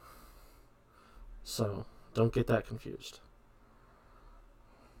 So, don't get that confused.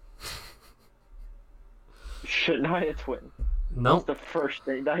 Shania Twain. Nope. That's the first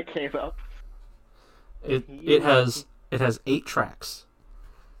thing that came up. It has 8 tracks.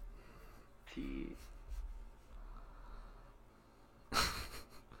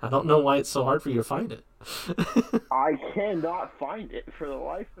 I don't know why it's so hard for you to find it. I cannot find it for the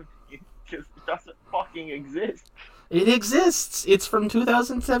life of me because it doesn't fucking exist. It exists. It's from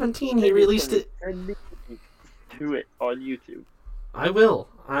 2017. He released it. Send me to it on YouTube. I will.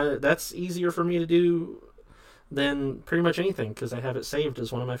 That's easier for me to do than pretty much anything because I have it saved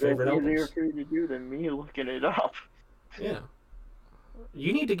as one of my favorite albums. It's easier for you to do than me looking it up. Yeah.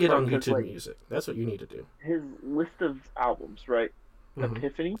 You need to get on YouTube Music. That's what you need to do. His list of albums, right? Mm-hmm.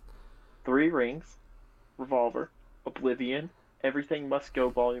 Epiphany, 3 Rings, Revolver, Oblivion, Everything Must Go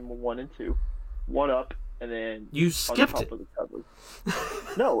Volume 1 and 2, One Up, and then you skipped on top it. Of the cover.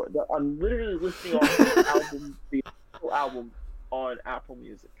 No, I'm literally listing off the full album on Apple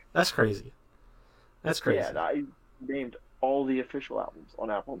Music. That's crazy. That's crazy. Yeah, and I named all the official albums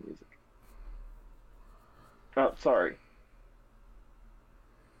on Apple Music. Oh, sorry.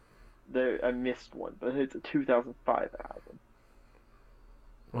 I missed one, but it's a 2005 album.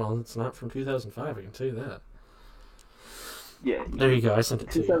 Well, it's not from 2005, I can tell you that. Yeah. There you go, I sent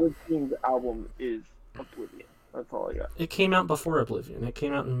it to you. 2017's album is Oblivion. That's all I got. It came out before Oblivion. It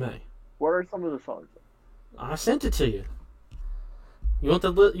came out in May. What are some of the songs? I sent it to you. You want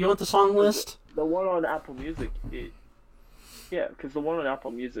the song list? The one on Apple Music, yeah, because the one on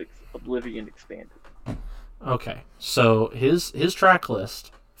Apple Music's Oblivion Expanded. Okay, so his track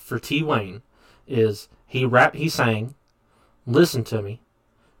list for T. Wayne is he sang, Listen to Me,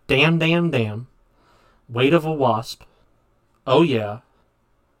 Damn Damn Damn, Weight of a Wasp, Oh Yeah,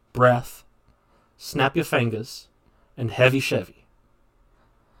 Breath, Snap Your Fingers, and Heavy Chevy.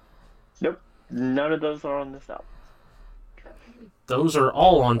 Nope, none of those are on this album. Those are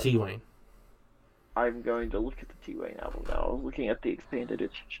all on T. Wayne. I'm going to look at the T. Wayne album now. I was looking at the expanded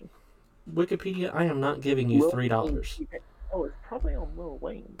edition. Wikipedia, I am not giving you $3. Oh, it's probably on Lil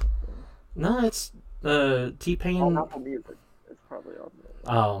Wayne. No, it's T-Pain. On Apple Music. It's probably on there.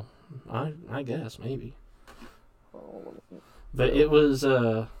 Oh, I guess, maybe. But it was,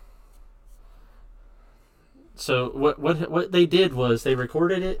 so what they did was they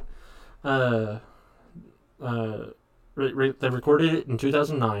recorded it, they recorded it in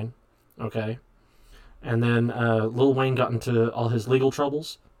 2009, okay? And then Lil Wayne got into all his legal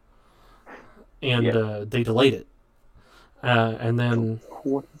troubles, and they delayed it. And then...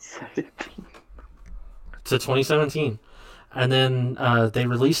 2017. To 2017. And then they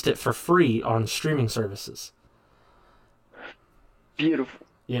released it for free on streaming services. Beautiful.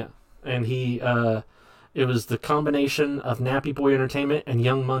 Yeah. And it was the combination of Nappy Boy Entertainment and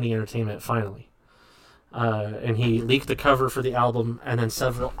Young Money Entertainment, finally. And he leaked the cover for the album, and then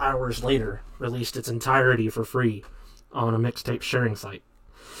several hours later released its entirety for free on a mixtape sharing site.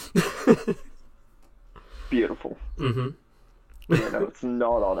 Beautiful. Mm-hmm. Yeah, no, it's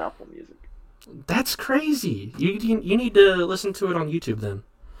not on Apple Music. That's crazy. You need to listen to it on YouTube then.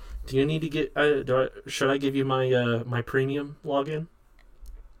 Do you need to get? Should I give you my my premium login?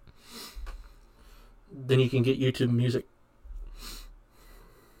 Then you can get YouTube Music.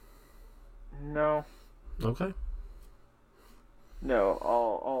 No. Okay. No,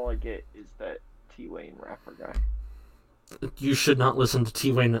 all I get is that T. Wayne rapper guy. You should not listen to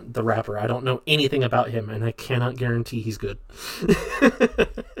T. Wayne the rapper. I don't know anything about him, and I cannot guarantee he's good.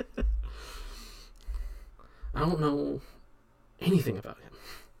 I don't know anything about him.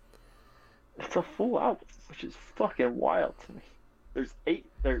 It's a full album, which is fucking wild to me. There's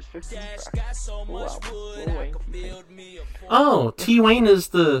 15 tracks. Oh, T. Wayne's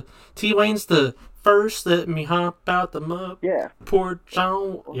the first let me hop out the mud. Yeah. Porch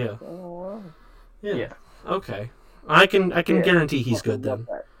on. Yeah. Yeah. Okay. I can guarantee he's good then.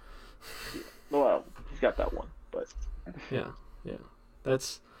 Well, he's got that one, but yeah.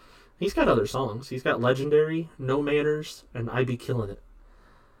 He's got other songs. He's got Legendary, No Manners, and I Be Killing It.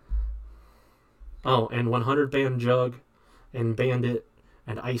 Oh, and 100 Band Jug, and Bandit,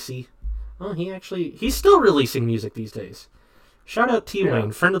 and Icy. Oh, he's still releasing music these days. Shout out T.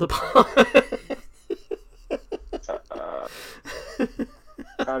 Wayne, friend of the pod.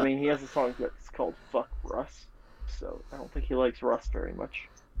 I mean, he has a song that's called Fuck Russ, so I don't think he likes Russ very much.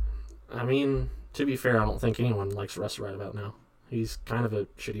 I mean, to be fair, I don't think anyone likes Russ right about now. He's kind of a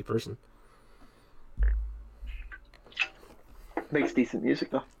shitty person. Makes decent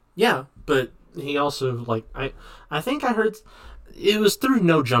music, though. Yeah, but he also, I think I heard... It was through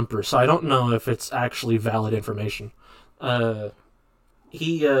No Jumper, so I don't know if it's actually valid information.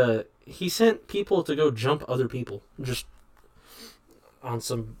 He sent people to go jump other people, just on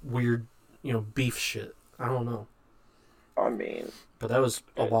some weird, beef shit. I don't know. I mean, But that was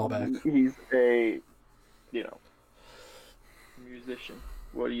a while back. He's a, musician.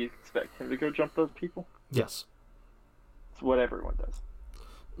 What do you expect him to go jump those people? Yes. It's what everyone does.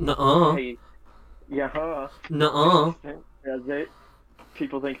 Nuh-uh. Hey, yeah, huh? Nuh-uh.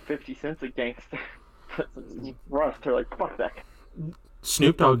 People think 50 Cent's a gangster. Russ, they're like, fuck that.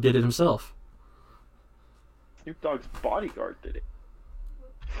 Snoop Dogg did it himself. Snoop Dogg's bodyguard did it.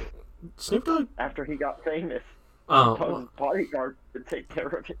 Snoop Dogg? After he got famous, Oh, Dogg's bodyguard would take care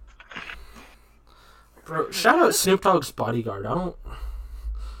of it. Bro, shout out Snoop Dogg's bodyguard. I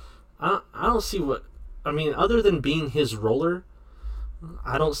don't see what... I mean, other than being his roller,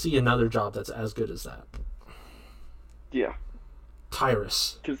 I don't see another job that's as good as that. Yeah.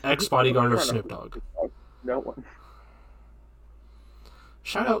 Tyrus, ex-bodyguard of Snoop Dogg. No one.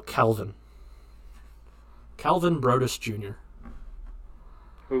 Shout out Calvin. Calvin Brodus Jr.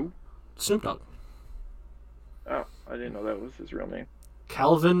 Who? Snoop Dogg. Oh, I didn't know that was his real name.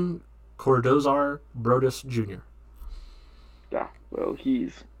 Calvin Cordozar Brodus Jr. Yeah, well,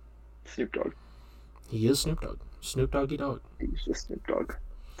 he's Snoop Dogg. He is Snoop Dogg. Snoop Doggy Dogg. He's just Snoop Dogg.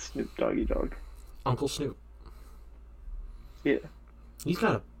 Snoop Doggy Dogg. Uncle Snoop. Yeah. He's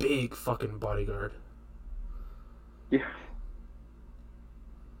got a big fucking bodyguard. Yeah.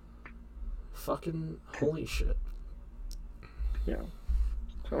 Fucking holy shit. Yeah.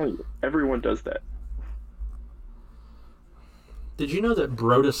 I'm telling you, everyone does that. Did you know that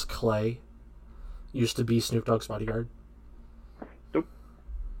Brodus Clay used to be Snoop Dogg's bodyguard? Nope.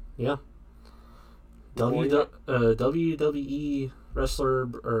 Yeah. WWE wrestler,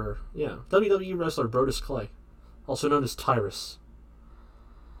 WWE wrestler Brodus Clay, also known as Tyrus.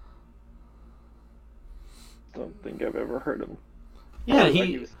 Don't think I've ever heard of him. Yeah,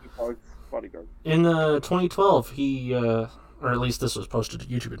 he was Snoop Dogg's bodyguard. In 2012, he, or at least this was posted to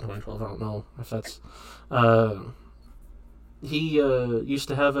YouTube in 2012. I don't know if that's. He used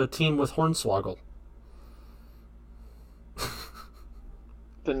to have a team with Hornswoggle.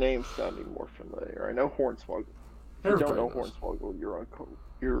 The name's sounding more familiar. I know Hornswoggle. If you don't know Hornswoggle,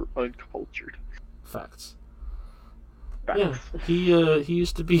 you're uncultured. Facts. Facts. Yeah, he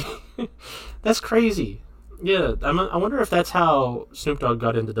used to be. That's crazy. Yeah, I wonder if that's how Snoop Dogg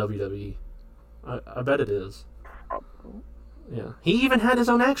got into WWE. I bet it is. Yeah, he even had his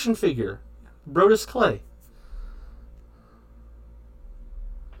own action figure, Brodus Clay.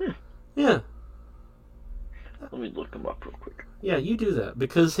 Yeah. Let me look him up real quick. Yeah, you do that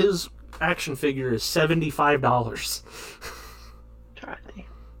because his action figure is $75. God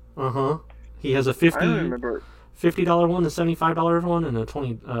damn. He has a $50 one, a $75 one, and a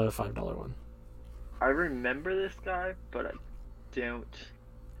 $25 one. I remember this guy, but I don't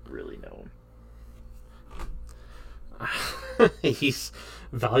really know him. He's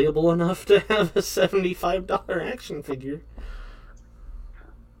valuable enough to have a $75 action figure.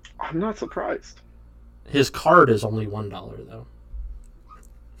 I'm not surprised. His card is only $1 though.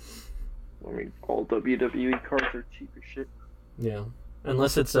 I mean, all WWE cards are cheap as shit. Yeah,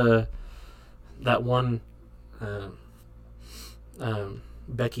 unless it's that one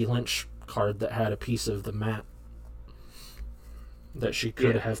Becky Lynch card that had a piece of the mat that she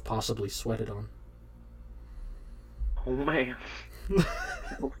could have possibly sweated on. Oh man,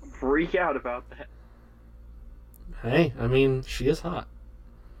 people freak out about that. Hey, I mean, she is hot.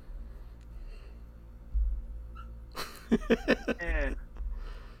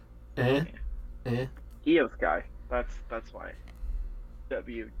 Io Sky. That's my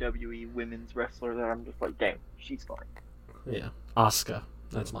WWE women's wrestler that I'm just like, dang, she's fine. Yeah, Asuka.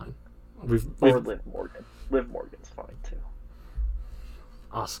 That's mine. Or Liv Morgan. Liv Morgan's fine too.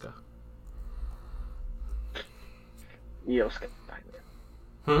 Asuka. Io Sky.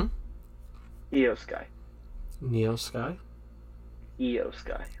 Io Sky. Neo Sky. Io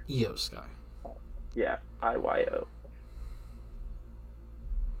Sky. Io Sky. Yeah, IYO.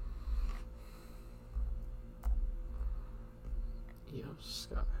 Io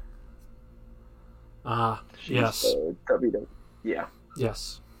Sky. Yes. WWE. Yeah.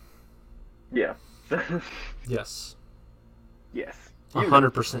 Yes. Yeah. Yes. Yes.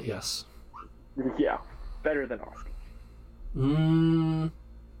 100% yes. Yeah. Better than Asuka.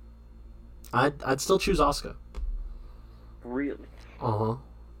 I'd still choose Asuka. Really? I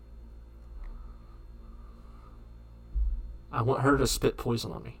want her to spit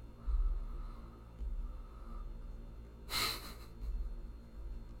poison on me.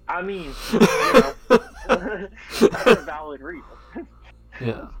 I mean, that's a valid reason.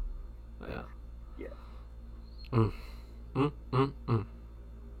 Yeah.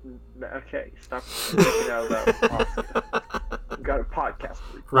 Okay, stop thinking out about Asuka. We got a podcast.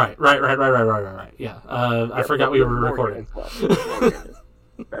 Right. Yeah. I forgot we were recording. Morgan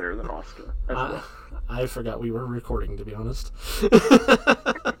is better than Asuka as well. I forgot we were recording, to be honest.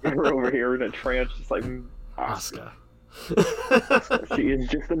 We're over here in a trance, just like Asuka. She is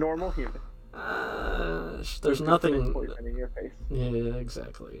just a normal human. There's nothing in your face. Yeah,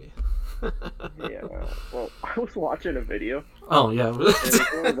 exactly. Yeah. Well, I was watching a video. Oh yeah. It was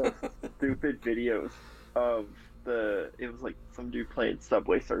one of those stupid videos of it was like some dude playing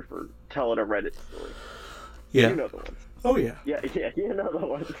Subway Surfer telling a Reddit story. Yeah. You know the ones. Oh yeah. Yeah, you know the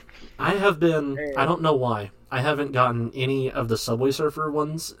ones. I have been. I don't know why. I haven't gotten any of the Subway Surfer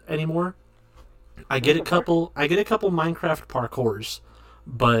ones anymore. I get a couple Minecraft parkours,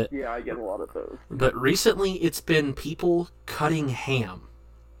 but yeah, I get a lot of those. But recently, it's been people cutting ham,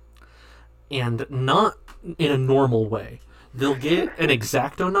 and not in a normal way. They'll get an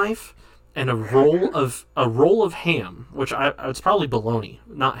X-Acto knife and a roll of ham, which it's probably bologna,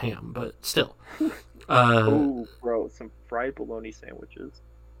 not ham, but still. Oh, bro, some fried bologna sandwiches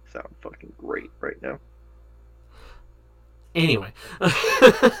sound fucking great right now. Anyway.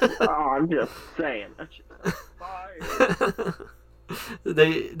 I'm just saying. That shit sounds fire.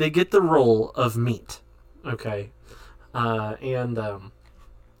 They get the roll of meat, okay, and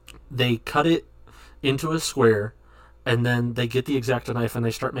they cut it into a square, and then they get the X-Acto knife and they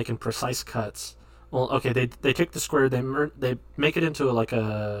start making precise cuts. Well, okay, they take the square, they make it into like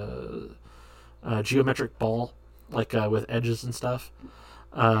a geometric ball, like with edges and stuff,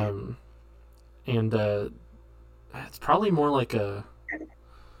 and it's probably more like a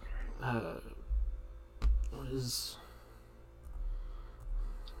what is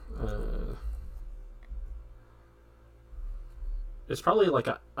it's probably like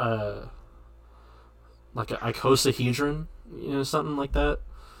a icosahedron, something like that.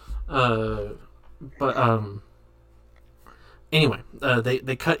 Anyway,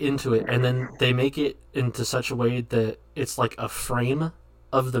 they cut into it, and then they make it into such a way that it's like a frame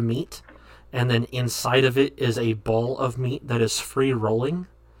of the meat, and then inside of it is a ball of meat that is free rolling.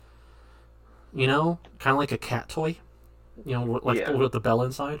 Kind of like a cat toy, with the bell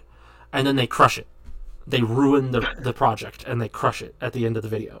inside. And then they crush it. They ruin the project, and they crush it at the end of the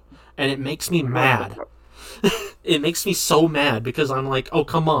video. And it makes me mad. It makes me so mad, because I'm like, oh,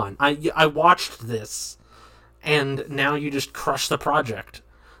 come on. I watched this, and now you just crush the project.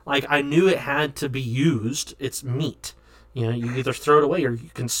 Like, I knew it had to be used. It's meat. You either throw it away or you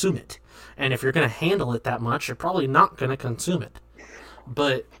consume it. And if you're going to handle it that much, you're probably not going to consume it.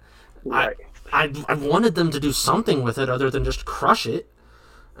 But right. I wanted them to do something with it other than just crush it.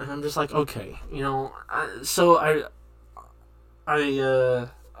 And I'm just like, okay, so I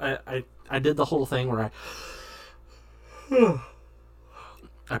did the whole thing where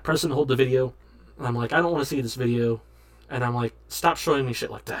I press and hold the video, and I'm like, I don't want to see this video, and I'm like, stop showing me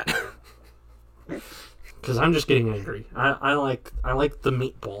shit like that, because I'm just getting angry. I like the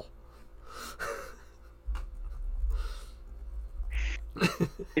meatball.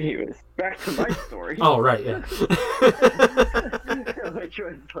 Anyways, back to my story. Oh right, yeah. Which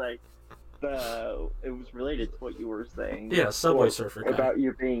was like it was related to what you were saying. Yeah, Subway Surfer guy. About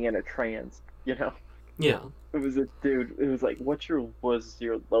you being in a trance, Yeah. It was a dude. It was like, was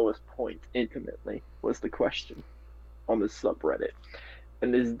your lowest point intimately? Was the question on the subreddit,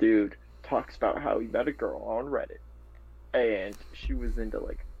 and this dude talks about how he met a girl on Reddit, and she was into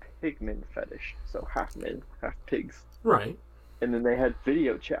like pigman fetish, so half men, half pigs. Right. And then they had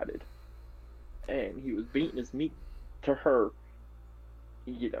video chatted, and he was beating his meat to her,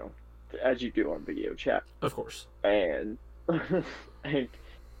 as you do on video chat. Of course. And and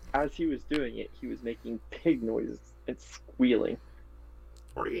as he was doing it, he was making pig noises and squealing.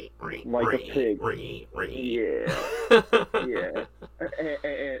 Like a pig. Yeah. Yeah.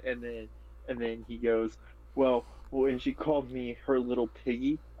 And then he goes, well, when she called me her little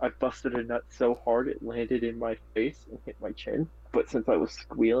piggy, I busted a nut so hard it landed in my face and hit my chin. But since I was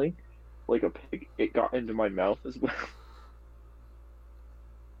squealing like a pig, it got into my mouth as well.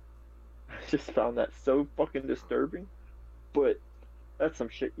 I just found that so fucking disturbing. But that's some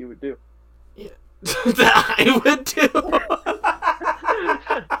shit you would do. Yeah. That I would do.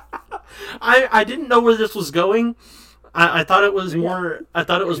 I didn't know where this was going. I thought it was more. I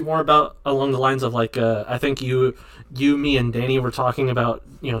thought it was more about along the lines of like. I think you, me, and Danny were talking about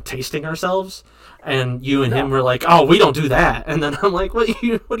tasting ourselves, and you and him were like, "Oh, we don't do that." And then I'm like, "What do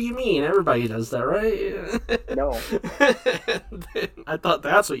you mean? Everybody does that, right?" No. I thought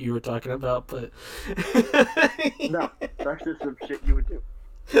that's what you were talking about, but no, that's just some shit you would do.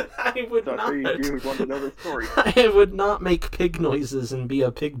 I would So I not. figured you would want to know the story. I would not make pig noises and be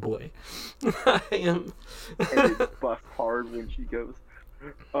a pig boy. I am. And it's bust hard when she goes,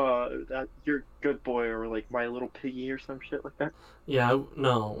 that you're good boy, or like my little piggy or some shit like that. Yeah,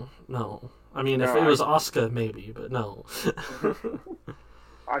 no. I mean, if No, it was Asuka, maybe, but no.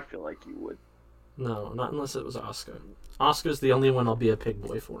 I feel like you would. No, not unless it was Asuka. Asuka's the only one I'll be a pig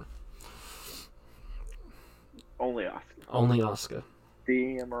boy for. Only Asuka. Only Asuka.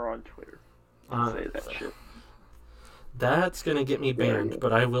 DM her on Twitter. Say that shit. That's gonna get me banned,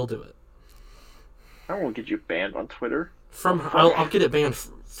 but I will do it. I won't get you banned on Twitter. From her, I'll get it banned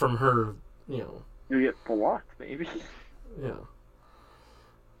from her, you know. You'll get blocked, maybe. Yeah.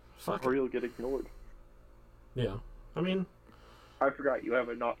 Fuck Or it. you'll get ignored. Yeah. I mean, I forgot you have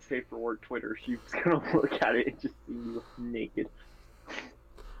a not safe for work Twitter. She's gonna look at it and just see you naked.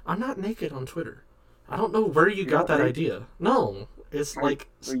 I'm not naked on Twitter. I don't know where you got that idea. No. It's like...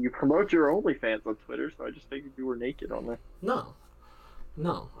 Well, you promote your OnlyFans on Twitter, so I just figured you were naked on there. No.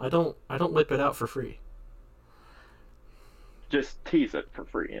 I don't whip it out for free. Just tease it for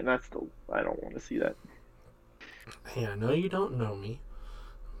free, and that's still... I don't want to see that. Hey, I know you don't know me,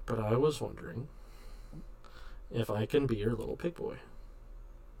 but I was wondering if I can be your little pig boy.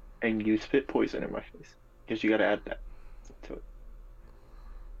 And use spit poison in my face. Because you gotta add that to it.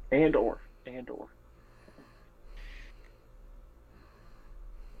 And or. You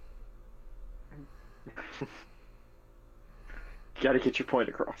gotta get your point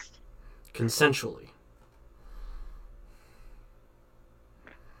across. Consensually.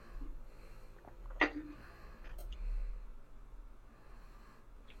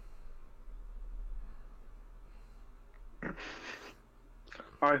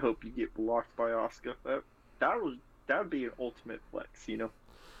 I hope you get blocked by Asuka. That would be an ultimate flex, you know?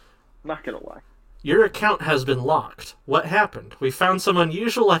 Not gonna lie. Your account has been locked. What happened? We found some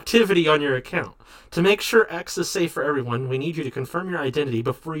unusual activity on your account. To make sure X is safe for everyone, we need you to confirm your identity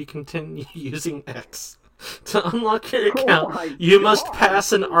before you continue using X. To unlock your account, you must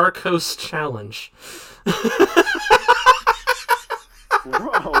pass an Arcos challenge.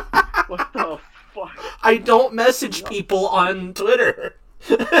 Bro, what the fuck? I don't message people on Twitter.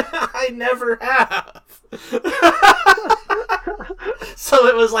 I never have. So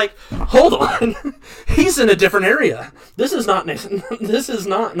it was like, hold on, he's in a different area. This is not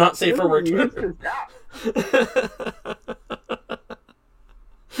safe for work.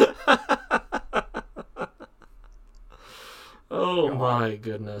 Oh my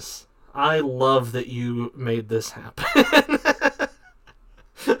goodness. I love that you made this happen.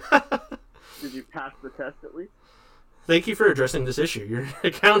 Did you pass the test at least? Thank you for addressing this issue. Your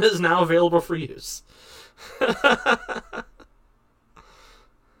account is now available for use.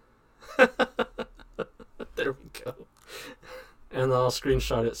 There we go. And I'll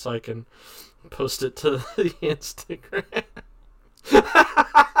screenshot it so I can post it to the Instagram.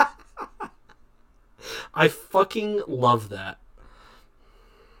 I fucking love that.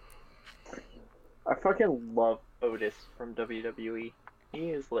 I fucking love Otis from WWE. He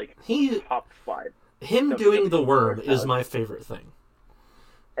is like top 5. Him doing the worm is my favorite thing.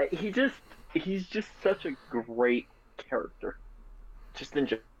 He's just such a great character. Just in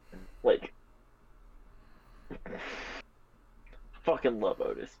general, like, fucking love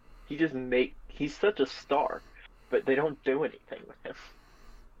Otis. He's such a star, but they don't do anything with him.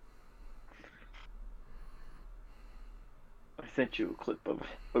 I sent you a clip of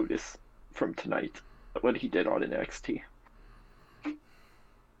Otis from tonight, what he did on NXT.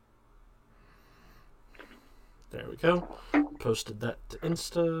 There we go. Posted that to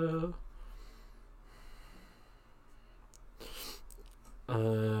Insta.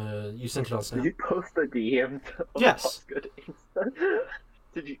 You sent it on Snap. Did you post a DM to Yes. Asuka to Insta?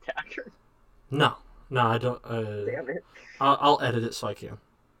 Did you tag her? No, I don't. Damn it. I'll edit it so I can.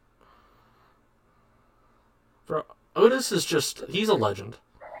 Bro, Otis is he's a legend.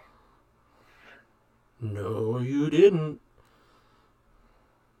 No, you didn't.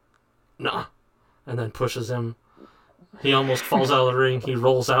 Nah. And then pushes him. He almost falls out of the ring. He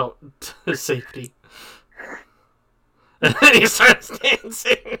rolls out to safety. And then he starts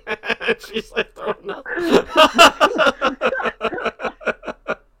dancing. She's like throwing up.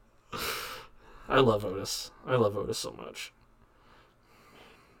 I love Otis. I love Otis so much.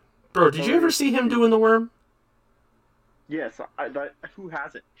 Bro, did you ever see him doing the worm? Yes, who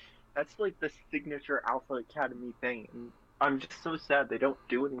hasn't? That's like the signature Alpha Academy thing. And I'm just so sad they don't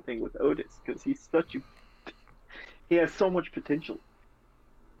do anything with Otis because he has so much potential.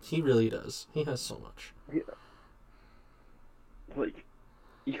 He really does. He has so much. Yeah. Like,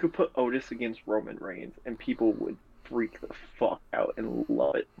 you could put Otis against Roman Reigns and people would freak the fuck out and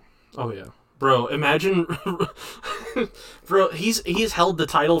love it. Oh yeah, bro. Imagine, bro. He's held the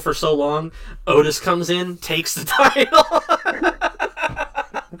title for so long. Otis comes in, takes the title.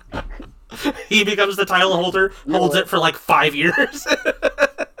 He becomes the title holder, holds it for like 5 years.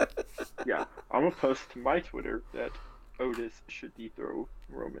 Yeah, I'm gonna post to my Twitter that Otis should dethrone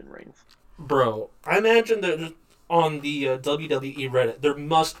Roman Reigns. Bro, I imagine that on the WWE Reddit there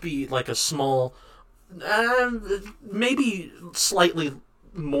must be like a small, maybe slightly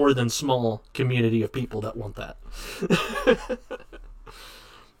more than small community of people that want that.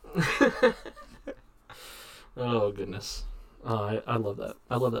 Oh goodness, I love that.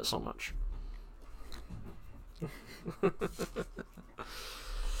 I love that so much.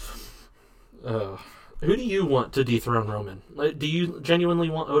 Who do you want to dethrone Roman? Do you genuinely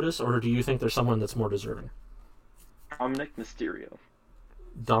want Otis, or do you think there's someone that's more deserving? Dominic Mysterio.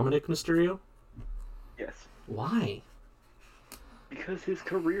 Dominic Mysterio? Yes. Why? Because his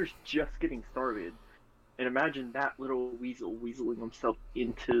career's just getting started. And imagine that little weasel weaseling himself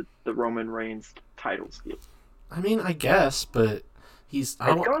into the Roman Reigns title steal. I mean, I guess, but he's...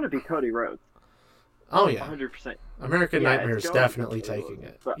 It's going to be Cody Rhodes. Oh, yeah. 100%. American Nightmare is definitely taking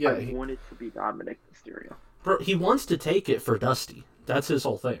it. But yeah, I want it to be Dominic Mysterio. Bro, he wants to take it for Dusty. That's his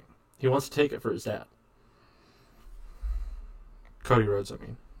whole thing. He wants to take it for his dad. Cody Rhodes, I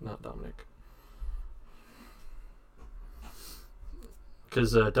mean, not Dominic.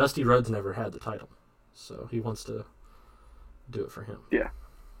 Because Dusty Rhodes never had the title. So he wants to do it for him. Yeah.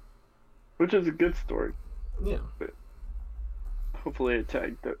 Which is a good story. Yeah. But hopefully I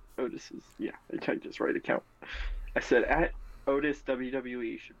tagged Otis's... Yeah, I tagged his right account. I said, at Otis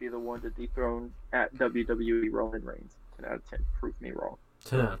WWE should be the one to dethrone at WWE Roman Reigns. 10 out of 10. Prove me wrong.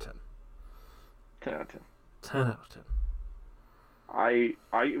 10 out of 10. 10 out of 10. 10 out of 10. I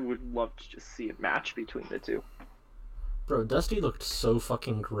would love to just see a match between the two. Bro, Dusty looked so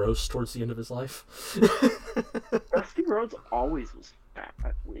fucking gross towards the end of his life. Dusty Rhodes always was fat,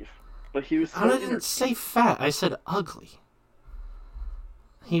 I believe. But he was so I didn't say fat. I said ugly.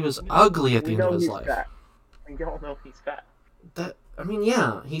 He was ugly at the end of his life. Fat. We all know he's fat. I mean,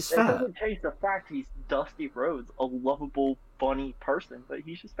 yeah, he's That fat. doesn't change the fact he's Dusty Rhodes, a lovable, funny person, but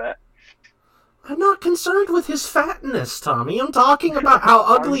he's just fat. I'm not concerned with his fatness, Tommy. I'm talking about how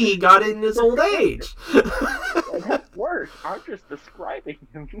ugly he got in his old age. That's worse. I'm just describing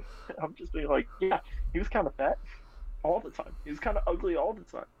him. I'm just being like, yeah, he was kind of fat all the time. He was kind of ugly all the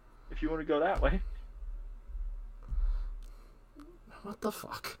time, if you want to go that way. What the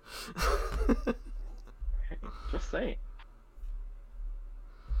fuck? Just saying.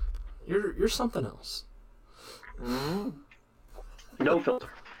 You're something else. Mm-hmm. No filter.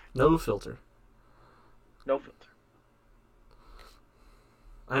 No filter. No filter.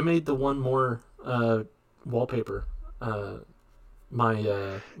 I made the one more wallpaper. My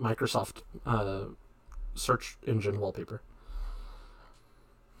Microsoft search engine wallpaper.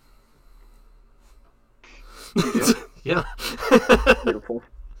 Yeah. Beautiful.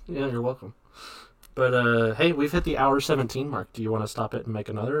 Yeah, you're welcome. But hey, we've hit the hour 17 mark. Do you want to stop it and make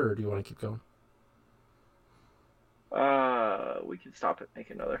another, or do you want to keep going? We can stop it, make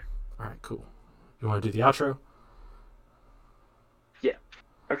another. All right, cool. You want to do the outro? Yeah.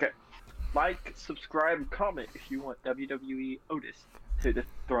 Okay. Like, subscribe, comment if you want WWE Otis to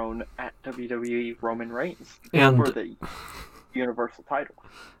dethrone at WWE Roman Reigns for the Universal title.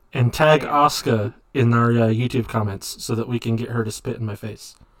 And tag Asuka in our YouTube comments so that we can get her to spit in my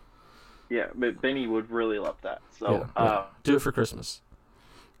face. Yeah, but Benny would really love that. So, yeah. Do it for Christmas.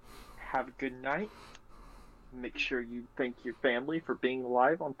 Have a good night. Make sure you thank your family for being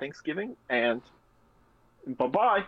alive on Thanksgiving, and bye-bye.